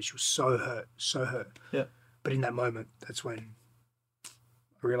completely get it. She was so hurt. Yeah. But in that moment, that's when I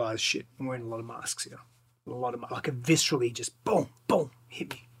realised, shit, I'm wearing a lot of masks here. Like it viscerally just boom, boom,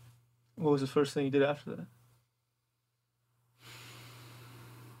 hit me. What was the first thing you did after that?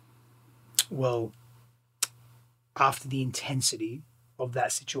 Well, after the intensity of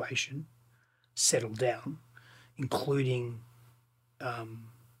that situation settled down, including...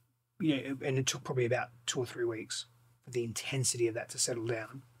 and it took probably about 2 or 3 weeks for the intensity of that to settle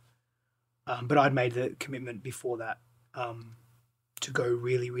down. But I'd made the commitment before that to go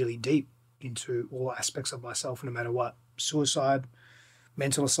really, really deep into all aspects of myself, no matter what. Suicide,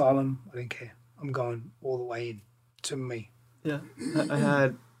 mental asylum, I didn't care. I'm going all the way in to me. Yeah, I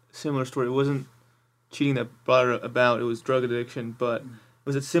had a similar story. It wasn't cheating that brought it about. It was drug addiction, but it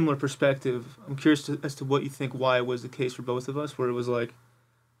was a similar perspective. I'm curious as to what you think, why it was the case for both of us, where it was like,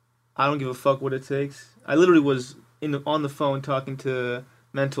 I don't give a fuck what it takes. I literally was on the phone talking to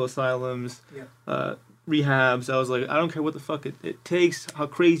mental asylums, rehabs. I was like, I don't care what the fuck it takes, how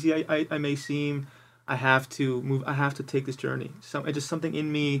crazy I may seem. I have to move. I have to take this journey. Just something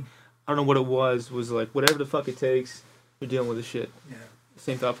in me, I don't know what it was like, whatever the fuck it takes, you're dealing with the shit. Yeah.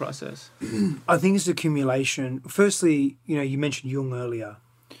 Same thought process. I think it's accumulation. Firstly, you mentioned Jung earlier.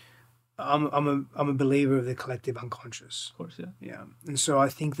 I'm a believer of the collective unconscious. Of course, yeah. Yeah, and so I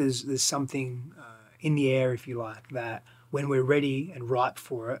think there's something in the air, if you like, that when we're ready and ripe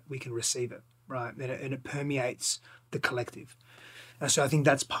for it, we can receive it, right? And it permeates the collective. And so I think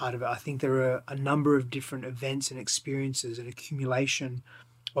that's part of it. I think there are a number of different events and experiences and accumulation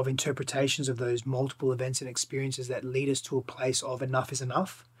of interpretations of those multiple events and experiences that lead us to a place of enough is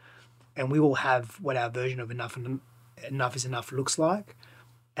enough. And we all have what our version of enough is enough looks like.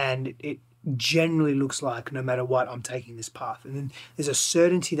 And it generally looks like, no matter what, I'm taking this path. And then there's a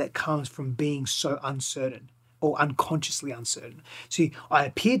certainty that comes from being so uncertain or unconsciously uncertain. See, I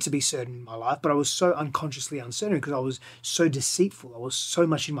appeared to be certain in my life, but I was so unconsciously uncertain because I was so deceitful. I was so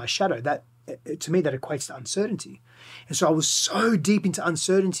much in my shadow. That, to me, that equates to uncertainty. And so I was so deep into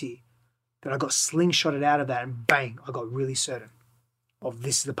uncertainty that I got slingshotted out of that, and bang, I got really certain of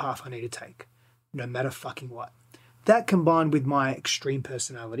this is the path I need to take, no matter fucking what. That combined with my extreme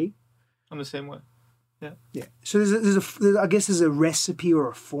personality. I'm the same way. Yeah. Yeah. So I guess there's a recipe or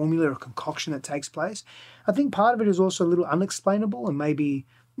a formula or a concoction that takes place. I think part of it is also a little unexplainable, and maybe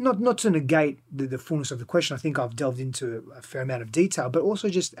not to negate the fullness of the question. I think I've delved into a fair amount of detail, but also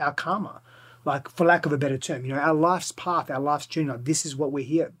just our karma, like, for lack of a better term, our life's path, our life's journey. Like, this is what we're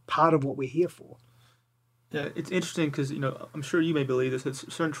here, part of what we're here for. Yeah, it's interesting because, I'm sure you may believe this, that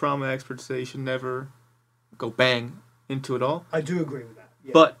certain trauma experts say you should never go bang into it all. I do agree with that.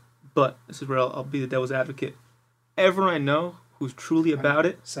 Yeah. But this is where I'll be the devil's advocate. Everyone I know who's truly about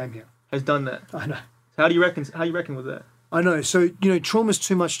it, same here, has done that. I know. So how do you reckon with that? I know. So, trauma's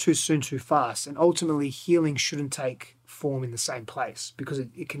too much, too soon, too fast, and ultimately healing shouldn't take form in the same place because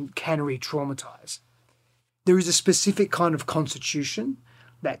it can re-traumatize. There is a specific kind of constitution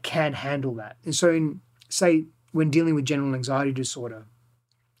that can handle that. And so when dealing with general anxiety disorder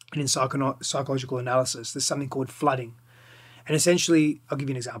and in psychological analysis, there's something called flooding. And essentially, I'll give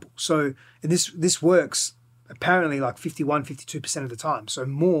you an example. So this works apparently like 51, 52% of the time, so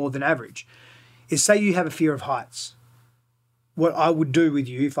more than average, is say you have a fear of heights. What I would do with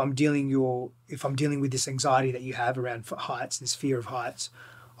you if I'm dealing with this anxiety that you have around heights, this fear of heights,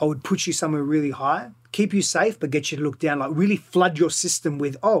 I would put you somewhere really high, keep you safe, but get you to look down, like really flood your system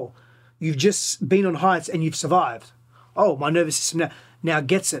with, oh, you've just been on heights and you've survived. Oh, my nervous system now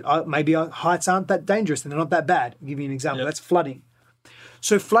gets it. Maybe heights aren't that dangerous and they're not that bad. I'll give you an example. Yep. That's flooding.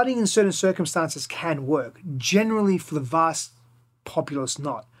 So flooding in certain circumstances can work. Generally, for the vast populace,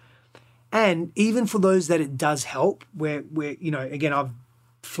 not. And even for those that it does help, where again, I've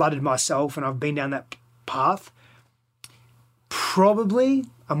flooded myself and I've been down that path, probably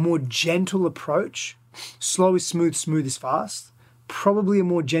a more gentle approach, slow is smooth, smooth is fast, probably a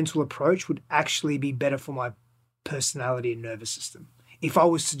more gentle approach would actually be better for my personality and nervous system. If I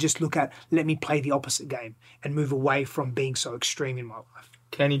was to just look at, let me play the opposite game and move away from being so extreme in my life.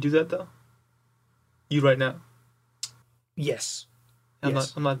 Can you do that though? You right now? Yes. I'm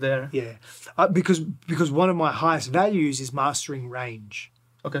not there. Yeah, because one of my highest values is mastering range.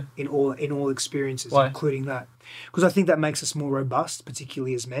 Okay. In all experiences, Why? Including that, because I think that makes us more robust,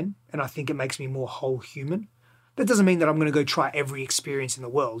 particularly as men, and I think it makes me more whole human. That doesn't mean that I'm going to go try every experience in the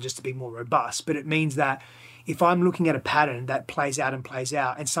world just to be more robust, but it means that if I'm looking at a pattern that plays out,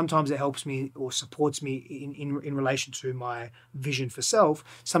 and sometimes it helps me or supports me in relation to my vision for self,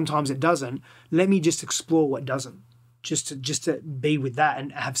 sometimes it doesn't. Let me just explore what doesn't. Just to be with that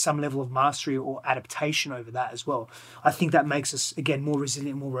and have some level of mastery or adaptation over that as well. I think that makes us, again, more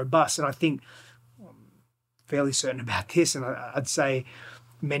resilient, more robust. And I think I'm fairly certain about this, and I'd say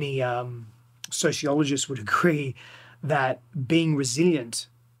many sociologists would agree that being resilient,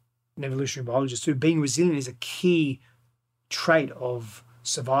 and evolutionary biologists too, being resilient is a key trait of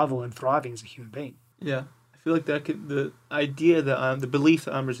survival and thriving as a human being. Yeah. I feel like the idea that the belief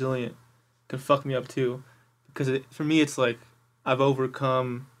that I'm resilient can fuck me up too. Because for me, it's like I've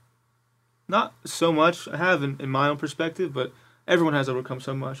overcome, not so much, I have in my own perspective, but everyone has overcome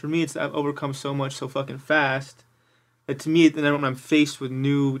so much. For me, I've overcome so much so fucking fast that to me, then when I'm faced with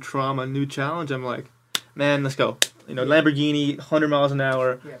new trauma, new challenge, I'm like, man, let's go. Lamborghini, 100 miles an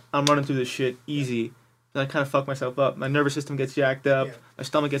hour, I'm running through this shit easy. then I kind of fuck myself up. My nervous system gets jacked up. Yeah. My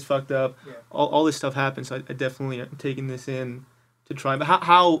stomach gets fucked up. Yeah. All this stuff happens. So I definitely am taking this in to try. But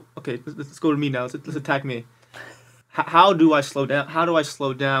how okay, let's go to me now. Let's attack me. How do I slow down? How do I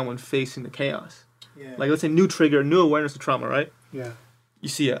slow down when facing the chaos? Yeah. Like, let's say new trigger, new awareness of trauma, right? Yeah. You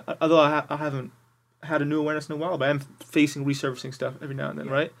see it. Although I haven't had a new awareness in a while, but I'm facing resurfacing stuff every now and then,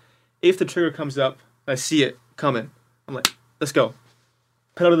 right? If the trigger comes up, I see it coming. I'm like, let's go.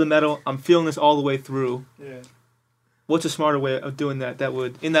 Pedal to the metal. I'm feeling this all the way through. Yeah. What's a smarter way of doing that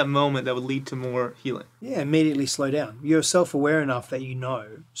would, in that moment, that would lead to more healing? Yeah, immediately slow down. You're self-aware enough that you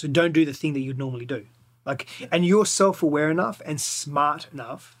know, so don't do the thing that you'd normally do. Like, and you're self-aware enough and smart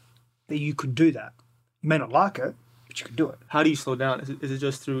enough that you could do that. You may not like it, but you could do it. How do you slow down? Is it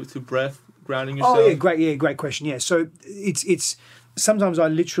just through breath, grounding yourself? Oh yeah, great question. Yeah, so it's sometimes I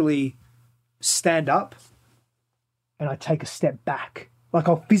literally stand up and I take a step back. Like,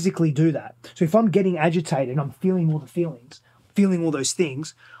 I'll physically do that. So if I'm getting agitated and I'm feeling all the feelings, feeling all those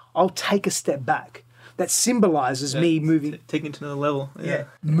things, I'll take a step back. That symbolizes me moving, taking it to another level. Yeah,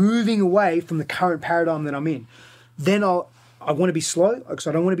 moving away from the current paradigm that I'm in. Then I want to be slow because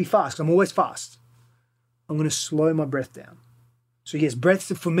I don't want to be fast. 'Cause I'm always fast. I'm going to slow my breath down. So yes,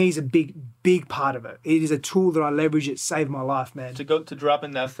 breath for me is a big part of it. It is a tool that I leverage. It saved my life, man. To drop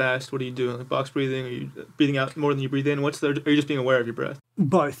in that fast, what are you doing? Like box breathing? Are you breathing out more than you breathe in? Are you just being aware of your breath?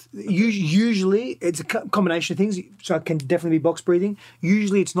 Both. Usually, it's a combination of things. So it can definitely be box breathing.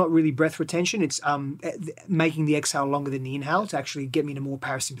 Usually, it's not really breath retention. It's making the exhale longer than the inhale to actually get me in a more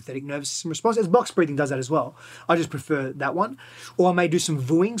parasympathetic nervous system response. As box breathing does that as well. I just prefer that one. Or I may do some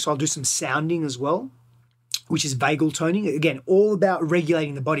vooing, so I'll do some sounding as well, which is vagal toning. Again, all about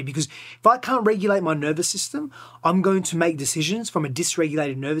regulating the body, because if I can't regulate my nervous system, I'm going to make decisions from a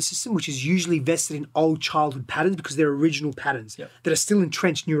dysregulated nervous system, which is usually vested in old childhood patterns because they're original patterns that are still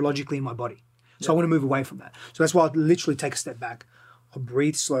entrenched neurologically in my body. So I want to move away from that. So that's why I literally take a step back. I'll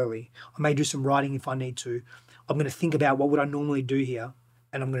breathe slowly. I may do some writing if I need to. I'm going to think about what would I normally do here,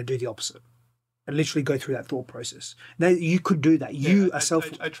 and I'm going to do the opposite. And literally go through that thought process. Now, you could do that.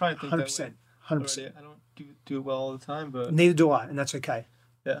 I try and think 100%. that way. 100%. I don't do it well all the time, but Neither do I, and that's okay.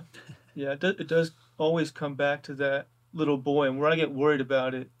 Yeah. It does always come back to that little boy, and where I get worried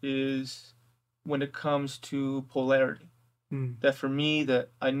about it is when it comes to polarity. That for me, that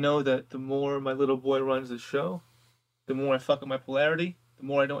I know that the more my little boy runs the show, the more I fuck up my polarity, the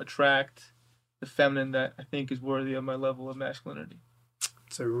more I don't attract the feminine that I think is worthy of my level of masculinity.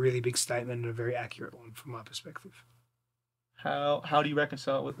 It's a really big statement and a very accurate one from my perspective. How do you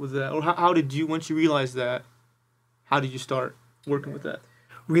reconcile with that? Or how did you, once you realized that, how did you start working with that?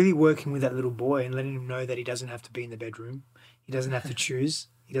 Really working with that little boy and letting him know that he doesn't have to be in the bedroom. He doesn't have to choose.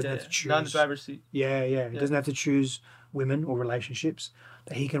 He doesn't have to choose. Not in the driver's seat. Yeah. He doesn't have to choose women or relationships.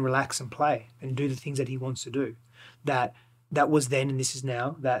 That he can relax and play and do the things that he wants to do. That was then and this is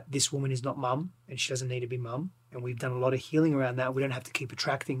now. That this woman is not mum and she doesn't need to be mum. And we've done a lot of healing around that. We don't have to keep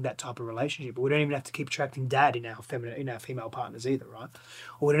attracting that type of relationship. But we don't even have to keep attracting dad in our female partners either, right?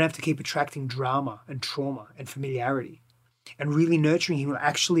 Or we don't have to keep attracting drama and trauma and familiarity. And really nurturing him, or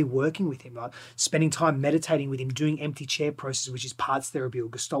actually working with him, like spending time meditating with him, doing empty chair process, which is parts therapy or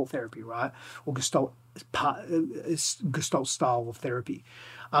Gestalt therapy, right? Or Gestalt style of therapy.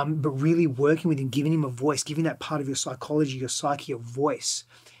 But really working with him, giving him a voice, giving that part of your psychology, your psyche a voice,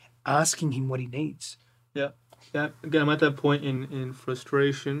 asking him what he needs. Yeah. Again, I'm at that point in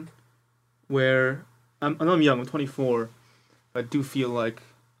frustration where I know I'm young, I'm 24, but I do feel like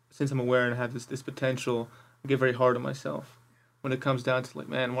since I'm aware and I have this potential, I get very hard on myself when it comes down to like,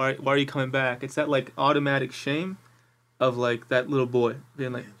 man, why are you coming back? It's that like automatic shame of like that little boy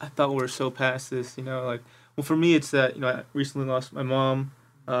being like, I thought we were so past this, like, well, for me, it's that, I recently lost my mom,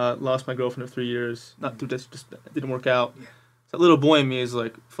 lost my girlfriend of 3 years, not through this, just it didn't work out. Yeah. That little boy in me is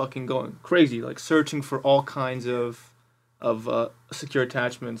like fucking going crazy, like searching for all kinds of secure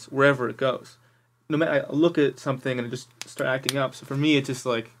attachments wherever it goes. No matter, I look at something and I just start acting up. So for me, it's just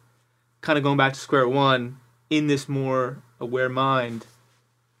like kind of going back to square one in this more aware mind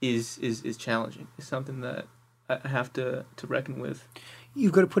is challenging. It's something that I have to reckon with.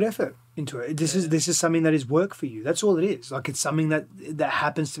 You've got to put effort into it. This is something that is work for you. That's all it is. Like, it's something that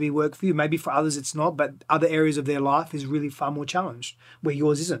happens to be work for you. Maybe for others it's not, but other areas of their life is really far more challenged where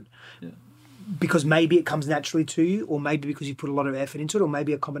yours isn't. Yeah. Because maybe it comes naturally to you, or maybe because you put a lot of effort into it, or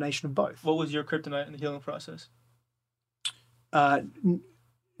maybe a combination of both. What was your kryptonite in the healing process?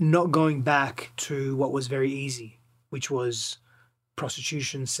 Not going back to what was very easy, which was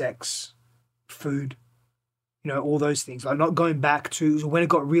prostitution, sex, food, all those things. Like, not going back to when it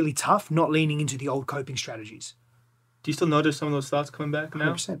got really tough, not leaning into the old coping strategies. Do you still notice some of those thoughts coming back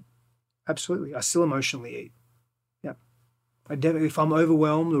now? 100%. Absolutely. I still emotionally eat. Yeah. I definitely, if I'm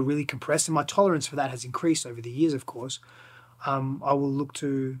overwhelmed or really compressed, and my tolerance for that has increased over the years, of course, I will look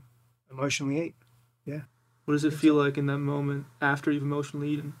to emotionally eat. Yeah. What does it feel like in that moment after you've emotionally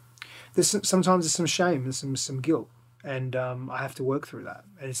eaten? Sometimes there's some shame, there's some guilt, and I have to work through that.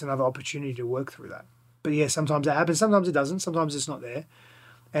 And it's another opportunity to work through that. But yeah, sometimes it happens, sometimes it doesn't, sometimes it's not there.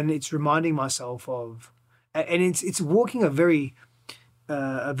 And it's reminding myself of, and it's walking a very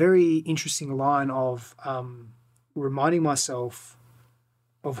interesting line of reminding myself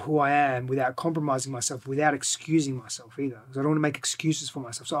of who I am without compromising myself, without excusing myself either. Because I don't want to make excuses for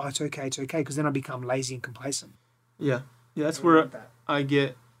myself. So, it's okay, because then I become lazy and complacent. Yeah. Yeah, that's where I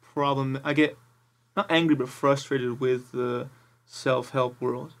get not angry, but frustrated with the self-help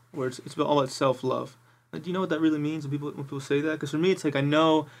world, where it's all about self-love. Like, do you know what that really means when people say that? Because for me, it's like, I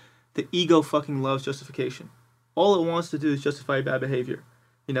know the ego fucking loves justification. All it wants to do is justify bad behavior.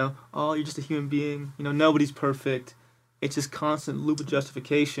 You know, oh, you're just a human being. You know, nobody's perfect. It's this constant loop of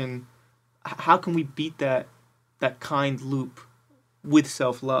justification. How can we beat that kind loop with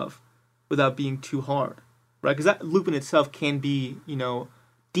self-love without being too hard, right? Because that loop in itself can be, you know,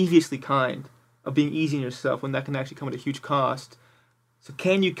 deviously kind, of being easy on yourself, when that can actually come at a huge cost. So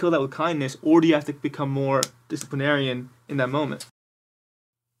can you kill that with kindness, or do you have to become more disciplinarian in that moment?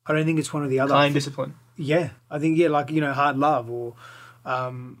 I don't think it's one or the other. Kind discipline. Yeah. I think, like, you know, hard love or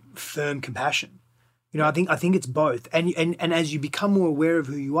firm compassion. You know, I think it's both. And as you become more aware of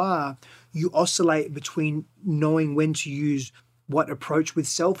who you are, you oscillate between knowing when to use what approach with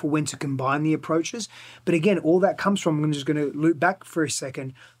self or when to combine the approaches. But again, all that comes from, I'm just going to loop back for a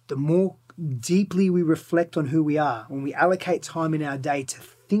second, the more deeply we reflect on who we are, when we allocate time in our day to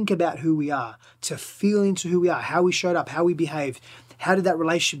think about who we are, to feel into who we are, how we showed up, how we behaved, how did that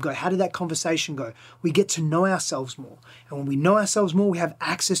relationship go, how did that conversation go, we get to know ourselves more. And when we know ourselves more, we have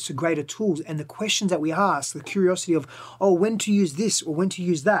access to greater tools. And the questions that we ask, the curiosity of, oh, when to use this or when to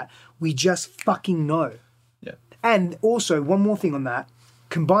use that, we just fucking know. Yeah. And also, one more thing on that,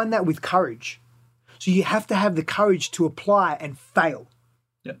 combine that with courage. So you have to have the courage to apply and fail.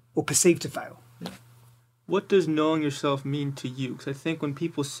 Yeah. Or perceive to fail. Yeah. What does knowing yourself mean to you? Because I think when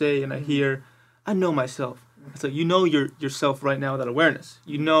people say, and I hear, I know myself, it's like, you know yourself right now without awareness.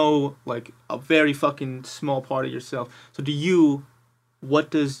 You know, like, a very fucking small part of yourself. So what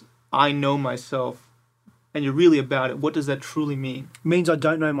does I know myself, and you're really about it, what does that truly mean? It means I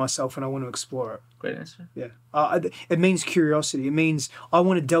don't know myself and I want to explore it. Great answer. Yeah. It means curiosity. It means I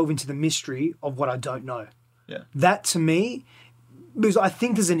want to delve into the mystery of what I don't know. Yeah. That, to me, because I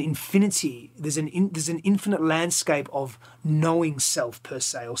think there's an infinity, there's an infinite landscape of knowing self per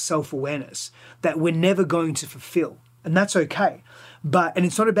se, or self-awareness, that we're never going to fulfill. And that's okay. And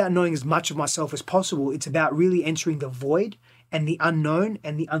it's not about knowing as much of myself as possible. It's about really entering the void and the unknown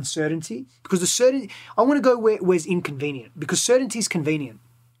and the uncertainty. Because I want to go where it's inconvenient, because certainty is convenient.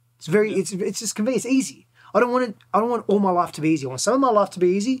 It's just convenient. It's easy. I don't want all my life to be easy. I want some of my life to be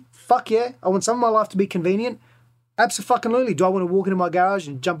easy. Fuck yeah. I want some of my life to be convenient. Absolutely. Do I want to walk into my garage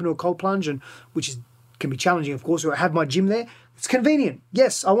and jump into a cold plunge, which can be challenging, of course, or have my gym there? It's convenient.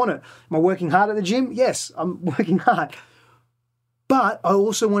 Yes, I want it. Am I working hard at the gym? Yes, I'm working hard. But I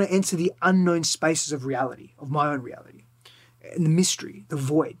also want to enter the unknown spaces of reality, of my own reality, and the mystery, the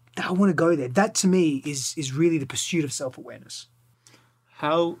void. I want to go there. That, to me, is really the pursuit of self-awareness.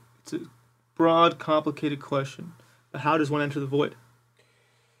 It's a broad, complicated question, but how does one enter the void?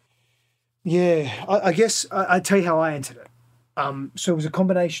 Yeah, I guess I'll tell you how I entered it. So it was a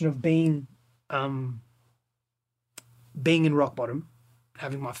combination of being in rock bottom,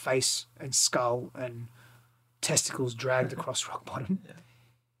 having my face and skull and testicles dragged across rock bottom. Yeah.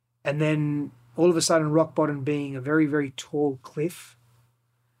 And then all of a sudden rock bottom being a very, very tall cliff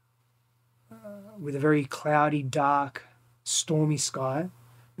with a very cloudy, dark, stormy sky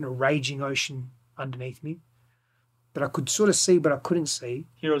and a raging ocean underneath me that I could sort of see, but I couldn't see.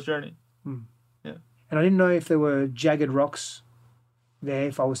 Hero's journey. Yeah. And I didn't know if there were jagged rocks there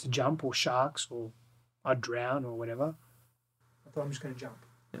if I was to jump, or sharks, or I'd drown or whatever. I thought, I'm just going to jump.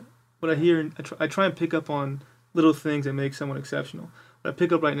 Yeah. What I hear, I try and pick up on little things that make someone exceptional. What I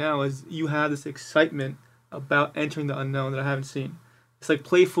pick up right now is you have this excitement about entering the unknown that I haven't seen. It's like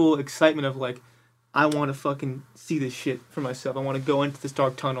playful excitement of like, I want to fucking see this shit for myself. I want to go into this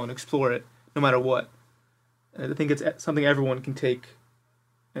dark tunnel and explore it no matter what. And I think it's something everyone can take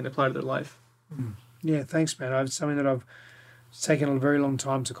and apply to their life. Yeah, thanks, man. It's something that I've taken a very long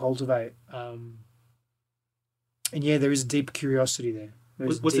time to cultivate. And yeah, there is a deep curiosity there.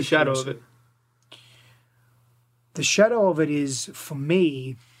 What's the shadow of it? The shadow of it is, for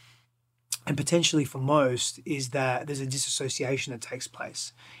me, and potentially for most, is that there's a disassociation that takes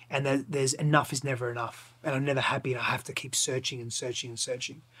place, and that there's enough is never enough, and I'm never happy, and I have to keep searching and searching and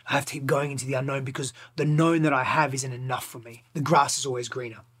searching. I have to keep going into the unknown because the known that I have isn't enough for me. The grass is always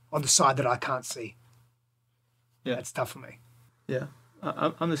greener on the side that I can't see. Yeah, that's tough for me. Yeah,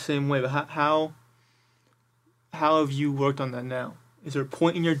 I'm the same way. But how have you worked on that now? Is there a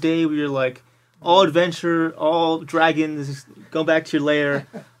point in your day where you're like, all adventure, all dragons, go back to your lair,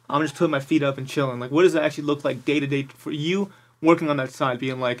 I'm just putting my feet up and chilling? Like, what does that actually look like day to day for you working on that side,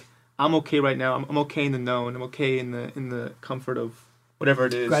 being like, I'm okay right now, I'm okay in the known, I'm okay in the comfort of whatever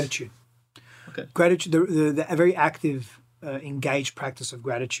it is? Gratitude. Okay. Gratitude, the very active, engaged practice of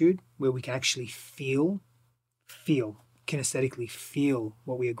gratitude, where we can actually kinesthetically feel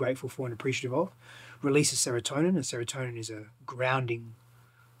what we are grateful for and appreciative of, releases serotonin, and serotonin is a grounding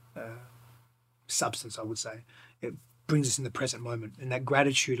substance, I would say. It brings us in the present moment, and that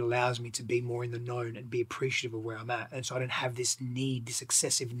gratitude allows me to be more in the known and be appreciative of where I'm at, and so I don't have this need, this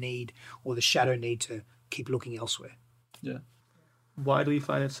excessive need, or the shadow need to keep looking elsewhere. Yeah. Why do we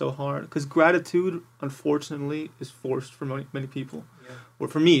find it so hard? Because gratitude, unfortunately, is forced for many people. Yeah. Or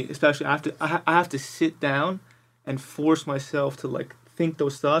for me, especially, I have to sit down and force myself to like think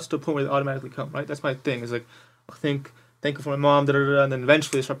those thoughts to a point where they automatically come. Right? That's my thing. Is like, I'll think, thank you for my mom, and then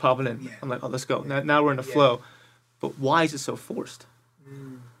eventually they start popping in. Yeah. I'm like, oh, let's go. Yeah. Now we're in the flow. But why is it so forced?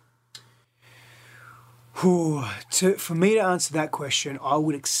 For me to answer that question, I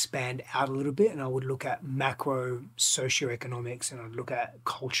would expand out a little bit, and I would look at macro socioeconomics, and I'd look at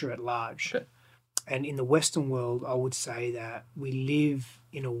culture at large. Okay. And in the Western world, I would say that we live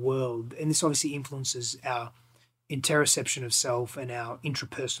in a world, and this obviously influences our interoception of self and our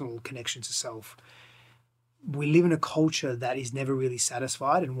intrapersonal connection to self. We live in a culture that is never really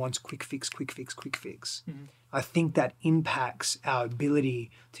satisfied and wants quick fix. Mm-hmm. I think that impacts our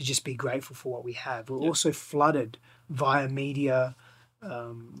ability to just be grateful for what we have. We're also flooded via media,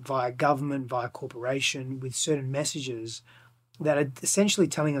 via government, via corporation, with certain messages that are essentially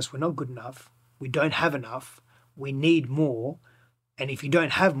telling us we're not good enough, we don't have enough, we need more, and if you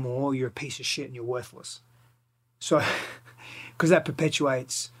don't have more, you're a piece of shit and you're worthless. So, because that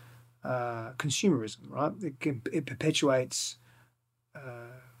perpetuates consumerism, right? It perpetuates,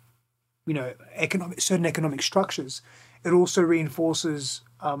 certain economic structures. It also reinforces,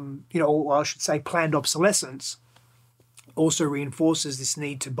 or I should say, planned obsolescence. Also reinforces this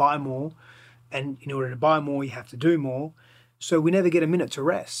need to buy more, and in order to buy more, you have to do more. So we never get a minute to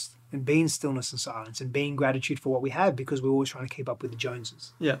rest and be in stillness and silence and be in gratitude for what we have, because we're always trying to keep up with the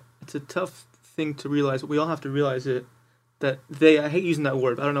Joneses. Yeah, it's a tough thing to realize. We all have to realize it. That I hate using that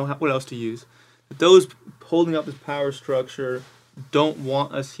word, but I don't know what else to use. But those holding up this power structure don't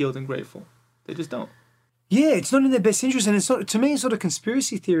want us healed and grateful. They just don't. Yeah, it's not in their best interest. And it's not, to me, it's not a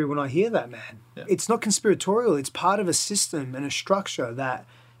conspiracy theory when I hear that, man. Yeah. It's not conspiratorial. It's part of a system and a structure that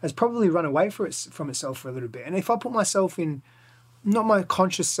has probably run away from itself for a little bit. And if I put myself in, not my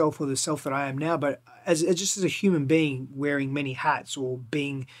conscious self or the self that I am now, but just as a human being wearing many hats or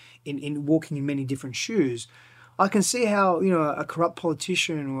being in walking in many different shoes, I can see how, a corrupt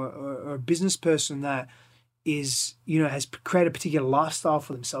politician or a business person that is, has created a particular lifestyle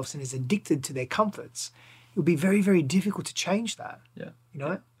for themselves and is addicted to their comforts, it would be very, very difficult to change that. Yeah.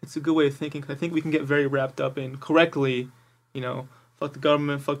 It's a good way of thinking. I think we can get very wrapped up in correctly, fuck the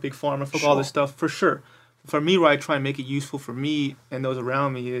government, fuck big pharma, fuck all this stuff, for sure. For me, where I try and make it useful for me and those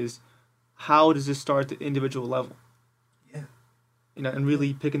around me is, how does this start at the individual level? Yeah. And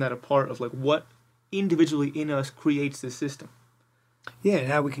really picking that apart of like what individually in us creates this system. Yeah, and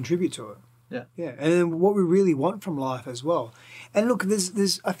how we contribute to it. Yeah. Yeah, and then what we really want from life as well. And look,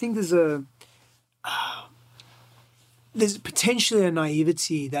 I think there's potentially a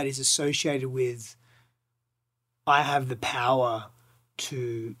naivety that is associated with, I have the power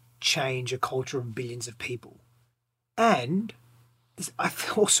to change a culture of billions of people. And I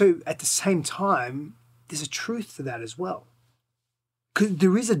feel also at the same time, there's a truth to that as well. Because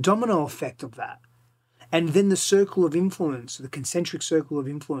there is a domino effect of that. And then the circle of influence, the concentric circle of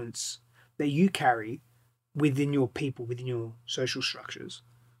influence that you carry within your people, within your social structures.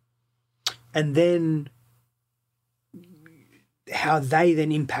 And then how they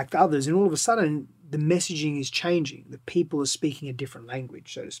then impact others. And all of a sudden, the messaging is changing. The people are speaking a different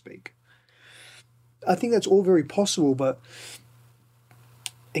language, so to speak. I think that's all very possible, but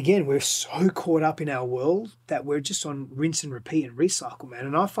again, we're so caught up in our world that we're just on rinse and repeat and recycle, man.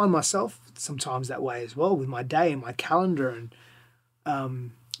 And I find myself sometimes that way as well with my day and my calendar. And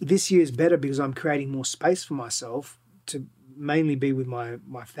this year is better because I'm creating more space for myself to mainly be with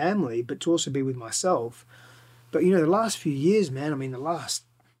my family, but to also be with myself. But, the last few years, man, the last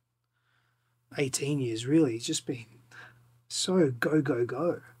 18 years, really. It's just been so go, go,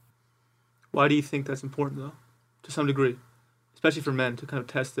 go. Why do you think that's important, though? To some degree. Especially for men to kind of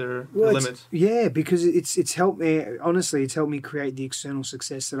test their limits. Yeah, because it's helped me, honestly, it's helped me create the external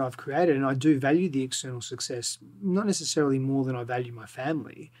success that I've created. And I do value the external success, not necessarily more than I value my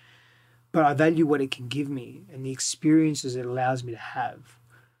family, but I value what it can give me and the experiences it allows me to have.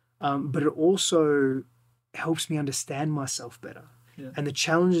 But it also helps me understand myself better. Yeah. And the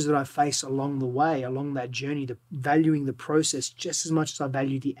challenges that I face along the way, along that journey, valuing the process just as much as I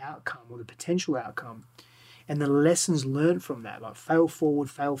value the outcome or the potential outcome. And the lessons learned from that, like fail forward,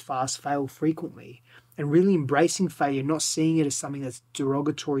 fail fast, fail frequently, and really embracing failure, not seeing it as something that's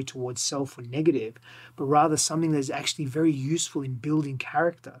derogatory towards self or negative, but rather something that's actually very useful in building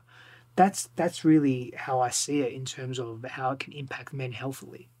character. That's really how I see it in terms of how it can impact men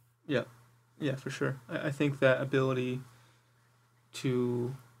healthily. Yeah, for sure. I think that ability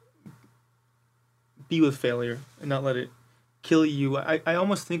to be with failure and not let it kill you, I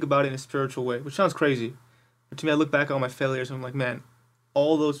almost think about it in a spiritual way, which sounds crazy. But to me, I look back on my failures and I'm like, man,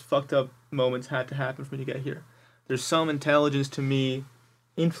 all those fucked up moments had to happen for me to get here. There's some intelligence to me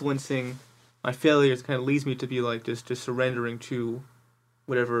influencing my failures, kind of leads me to be like just surrendering to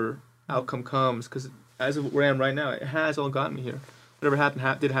whatever outcome comes. Because as of where I am right now, it has all gotten me here. Whatever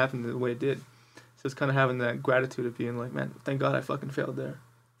happened did happen the way it did. So it's kind of having that gratitude of being like, man, thank God I fucking failed there.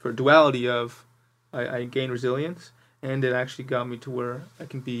 For a duality of I gained resilience and it actually got me to where I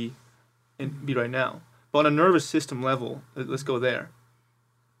can be right now. But on a nervous system level, let's go there.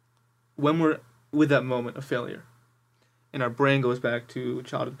 When we're with that moment of failure, and our brain goes back to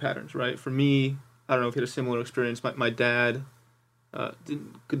childhood patterns, right? For me, I don't know if you had a similar experience. My dad,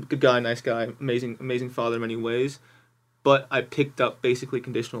 good guy, nice guy, amazing father in many ways. But I picked up basically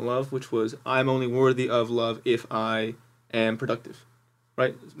conditional love, which was I'm only worthy of love if I am productive,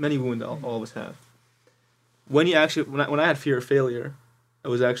 right? Many wounds all of us have. When I had fear of failure, it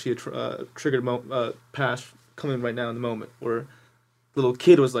was actually a triggered past coming right now in the moment where the little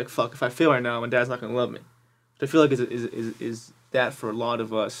kid was like, fuck, if I fail right now, my dad's not going to love me. Which I feel like is that for a lot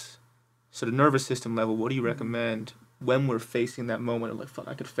of us. So the nervous system level, what do you recommend when we're facing that moment of like, fuck,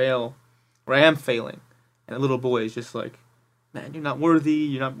 I could fail, or I am failing? And a little boy is just like, man, you're not worthy,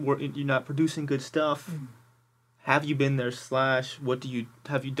 you're not producing good stuff. Have you been there / what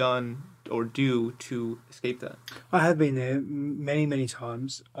have you done or do to escape that? I have been there many, many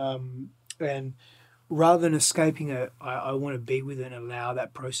times. And rather than escaping it, I want to be with it and allow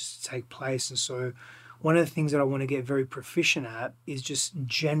that process to take place. And so one of the things that I want to get very proficient at is just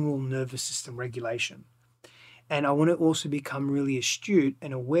general nervous system regulation. And I want to also become really astute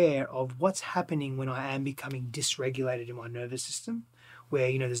and aware of what's happening when I am becoming dysregulated in my nervous system,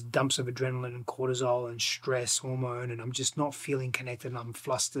 where, there's dumps of adrenaline and cortisol and stress hormone, and I'm just not feeling connected and I'm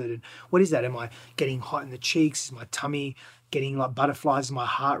flustered. And what is that? Am I getting hot in the cheeks? Is my tummy getting like butterflies? Is my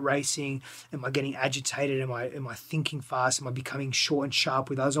heart racing? Am I getting agitated? Am I thinking fast? Am I becoming short and sharp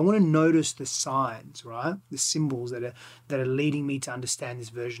with others? I want to notice the signs, right? The symbols that are leading me to understand this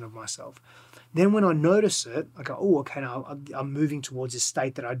version of myself. Then when I notice it, I go, oh, okay, now I'm moving towards a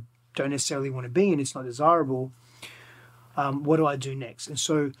state that I don't necessarily want to be in. It's not desirable. What do I do next? And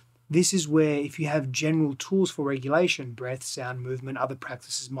so this is where if you have general tools for regulation, breath, sound, movement, other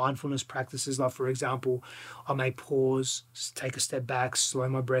practices, mindfulness practices, like for example, I may pause, take a step back, slow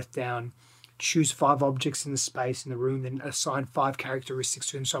my breath down, choose 5 objects in the space in the room, then assign 5 characteristics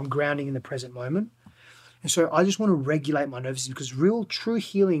to them. So I'm grounding in the present moment. And so I just want to regulate my nervous system because real, true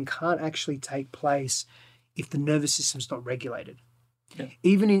healing can't actually take place if the nervous system's not regulated. Yeah.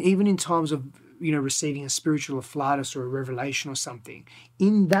 Even in times of receiving a spiritual afflatus or a revelation or something,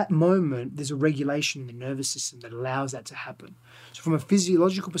 in that moment there's a regulation in the nervous system that allows that to happen. So from a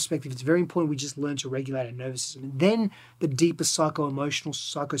physiological perspective, it's very important we just learn to regulate our nervous system. And then the deeper psycho-emotional,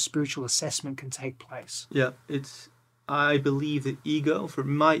 psycho-spiritual assessment can take place. Yeah, I believe that for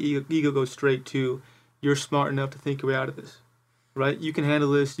my ego goes straight to you're smart enough to think your way out of this, right? You can handle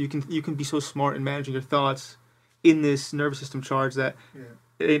this. You can be so smart in managing your thoughts in this nervous system charge that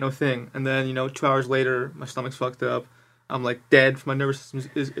it ain't no thing. And then 2 hours later, my stomach's fucked up. I'm like dead. My nervous system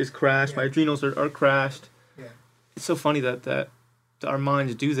is crashed. My adrenals are crashed. Yeah. It's so funny that our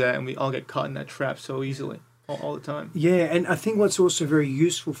minds do that, and we all get caught in that trap so easily. All the time. Yeah, and I think what's also very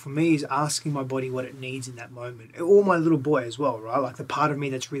useful for me is asking my body what it needs in that moment. Or my little boy as well, right? Like the part of me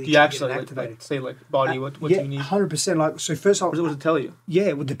that's really activated. Say body, what do you need? 100%. Like, so first what does it tell you? Yeah,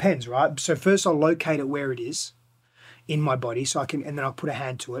 it depends, right? So first I'll locate it where it is in my body, and then I'll put a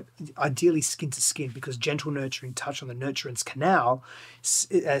hand to it, ideally skin to skin, because gentle nurturing touch on the nurturance canal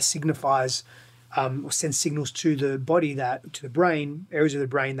signifies or send signals to the body to the brain, areas of the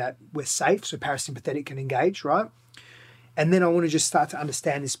brain that we're safe, so parasympathetic can engage, right? And then I want to just start to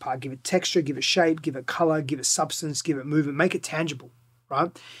understand this part, give it texture, give it shape, give it color, give it substance, give it movement, make it tangible,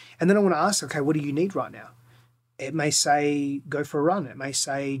 right? And then I want to ask, okay, what do you need right now? It may say, go for a run. It may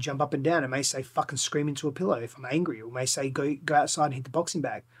say, jump up and down. It may say, fucking scream into a pillow if I'm angry. It may say, go outside and hit the boxing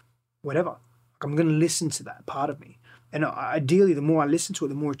bag, whatever. I'm going to listen to that part of me. And ideally, the more I listen to it,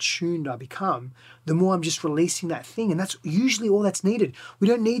 the more attuned I become, the more I'm just releasing that thing. And that's usually all that's needed. We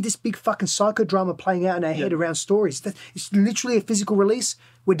don't need this big fucking psychodrama playing out in our head around stories. It's literally a physical release.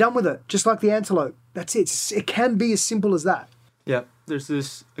 We're done with it, just like the antelope. That's it. It can be as simple as that. Yeah, there's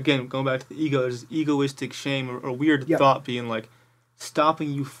this, again, going back to the ego, there's this egoistic shame or weird thought being like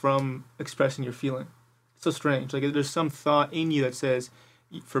stopping you from expressing your feeling. It's so strange. Like there's some thought in you that says,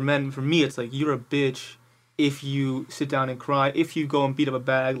 for me, it's like, you're a bitch if you sit down and cry, if you go and beat up a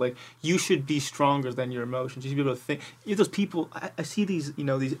bag. Like, you should be stronger than your emotions. You should be able to think. Those people, I see these,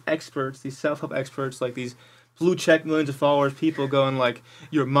 these experts, these self-help experts, like these blue check millions of followers, people going like,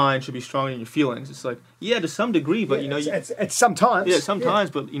 your mind should be stronger than your feelings. It's like, yeah, to some degree, but it's sometimes. Yeah,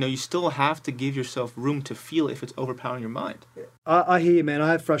 sometimes, but you still have to give yourself room to feel if it's overpowering your mind. I hear you, man.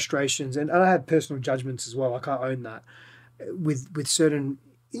 I have frustrations and I have personal judgments as well. Like, I own that with certain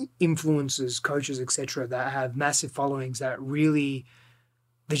influencers, coaches, etc., that have massive followings that really,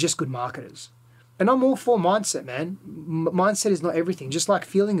 they're just good marketers. And I'm all for mindset, man. Mindset is not everything. Just like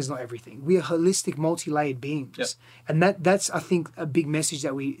feeling is not everything. We are holistic, multi-layered beings. Yep. And that's, I think, a big message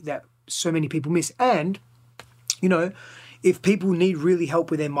that so many people miss. And, if people need really help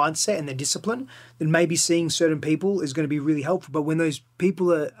with their mindset and their discipline, then maybe seeing certain people is going to be really helpful. But when those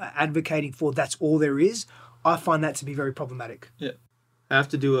people are advocating for that's all there is, I find that to be very problematic. Yeah. I have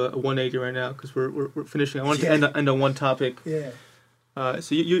to do a 180 right now because we're finishing. I want to end on one topic. Yeah.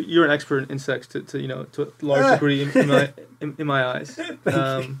 So you're an expert in sex to a large degree in my eyes.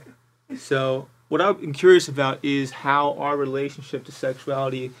 So what I'm curious about is how our relationship to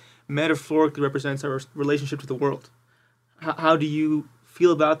sexuality metaphorically represents our relationship to the world. How do you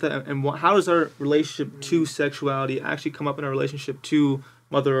feel about that, and how does our relationship to sexuality actually come up in our relationship to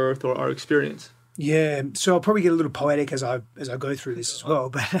Mother Earth or our experience? Yeah, so I'll probably get a little poetic as I go through this as well.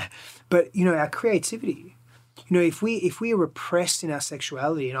 But our creativity. If we are repressed in our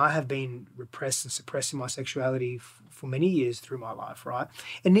sexuality, and I have been repressed and suppressing my sexuality for many years through my life, right?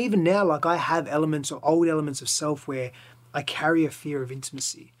 And even now, like, I have old elements of self where I carry a fear of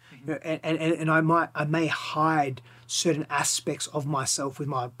intimacy, and I may hide certain aspects of myself with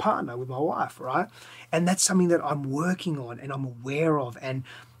my partner, with my wife, right? And that's something that I'm working on and I'm aware of, and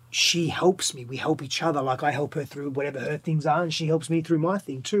she helps me. We help each other. Like, I help her through whatever her things are, and she helps me through my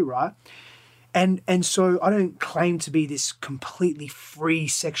thing too, right? And so I don't claim to be this completely free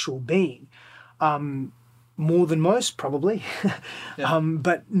sexual being, more than most probably. Yeah.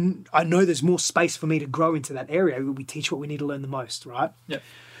 But I know there's more space for me to grow into that area. We teach what we need to learn the most, right? Yeah.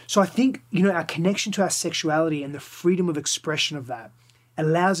 So I think, our connection to our sexuality and the freedom of expression of that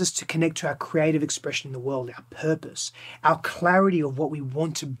allows us to connect to our creative expression in the world, our purpose, our clarity of what we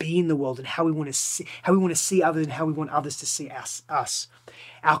want to be in the world and how we want to see others and how we want others to see us,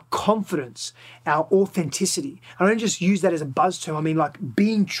 our confidence, our authenticity. I don't just use that as a buzz term. I mean, like,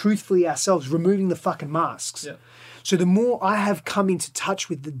 being truthfully ourselves, removing the fucking masks. Yeah. So the more I have come into touch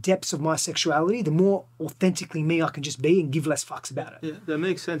with the depths of my sexuality, the more authentically me I can just be and give less fucks about it. Yeah, that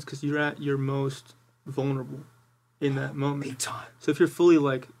makes sense because you're at your most vulnerable in that moment. Big time. So if you're fully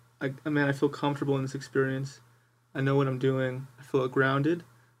like, I feel comfortable in this experience, I know what I'm doing, I feel grounded,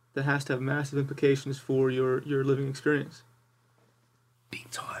 that has to have massive implications for your living experience.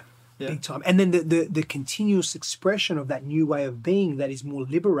 Big time. Yeah. Big time. And then the continuous expression of that new way of being that is more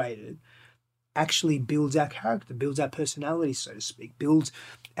liberated actually builds our character, builds our personality, so to speak, builds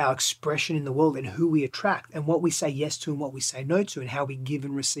our expression in the world and who we attract and what we say yes to and what we say no to and how we give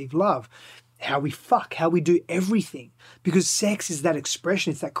and receive love, how we fuck, how we do everything. Because sex is that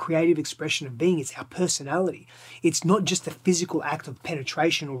expression, it's that creative expression of being, it's our personality. It's not just a physical act of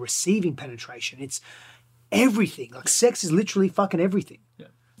penetration or receiving penetration, it's everything. Like, sex is literally fucking everything. Yeah.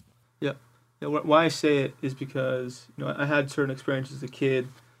 Why I say it is because, I had certain experiences as a kid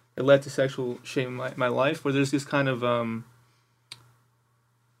that led to sexual shame in my life, where there's this kind of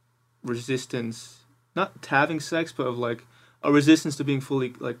resistance, not to having sex, but of like a resistance to being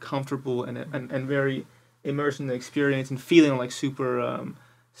fully like comfortable and very immersed in the experience and feeling like super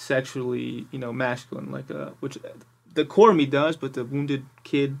sexually, masculine, like which the core of me does, but the wounded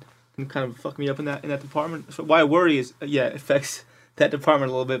kid can kind of fuck me up in that department. So why I worry is, it affects that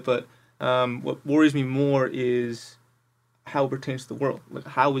department a little bit, but what worries me more is how it pertains to the world. Like,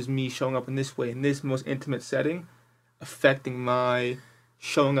 how is me showing up in this way, in this most intimate setting, affecting my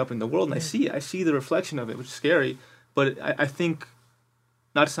showing up in the world? And I see the reflection of it, which is scary. But I think,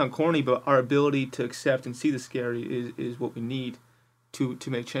 not to sound corny, but our ability to accept and see the scary is what we need to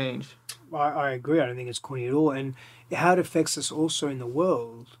make change. I agree. I don't think it's corny at all. And how it affects us also in the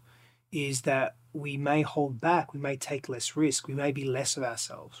world is that we may hold back, we may take less risk, we may be less of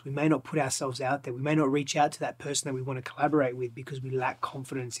ourselves, we may not put ourselves out there, we may not reach out to that person that we want to collaborate with because we lack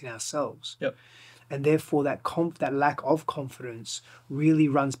confidence in ourselves. Yep. And therefore that lack of confidence really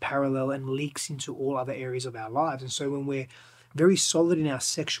runs parallel and leaks into all other areas of our lives. And so when we're very solid in our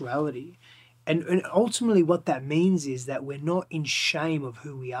sexuality, and ultimately what that means is that we're not in shame of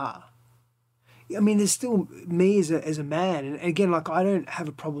who we are. I mean, there's still me as a man. And again, like, I don't have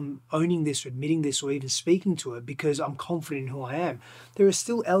a problem owning this or admitting this or even speaking to it because I'm confident in who I am. There are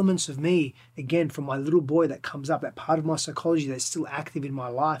still elements of me, again, from my little boy that comes up, that part of my psychology that's still active in my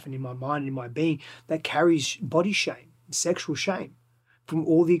life and in my mind and in my being, that carries body shame, sexual shame from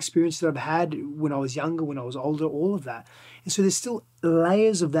all the experience that I've had when I was younger, when I was older, all of that. And so there's still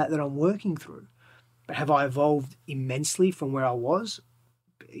layers of that I'm working through. But have I evolved immensely from where I was?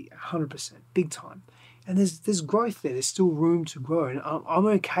 100%, big time. And there's growth there. There's still room to grow. And I'm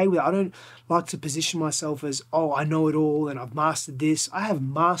okay with it. I don't like to position myself as, oh, I know it all and I've mastered this. I have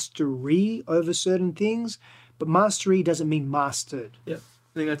mastery over certain things, but mastery doesn't mean mastered. Yeah,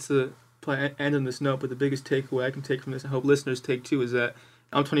 I think that's the probably end on this note, but the biggest takeaway I can take from this, I hope listeners take too, is that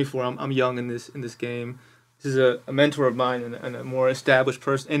I'm 24, I'm young in this game. This is a mentor of mine and a more established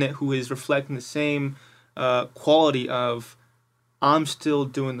person in it who is reflecting the same quality of, I'm still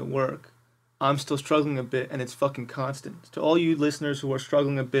doing the work. I'm still struggling a bit, and it's fucking constant. To all you listeners who are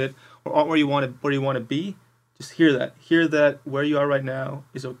struggling a bit or aren't where you want to be, just hear that. Hear that where you are right now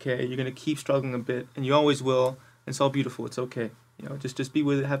is okay. You're gonna keep struggling a bit, and you always will. And it's all beautiful. It's okay. You know, just be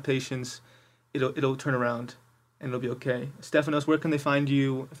with it. Have patience. It'll turn around, and it'll be okay. Stefanos, where can they find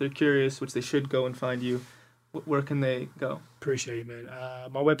you if they're curious? Which they should go and find you. Where can they go? Appreciate you, man.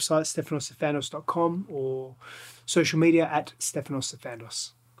 My website, stefanos.com, or social media at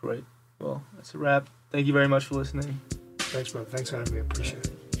Stefanos. Great. Well, that's a wrap. Thank you very much for listening. Thanks, brother. Thanks for having me. I appreciate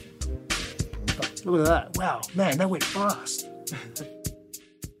it. Look at that. Wow, man, that went fast.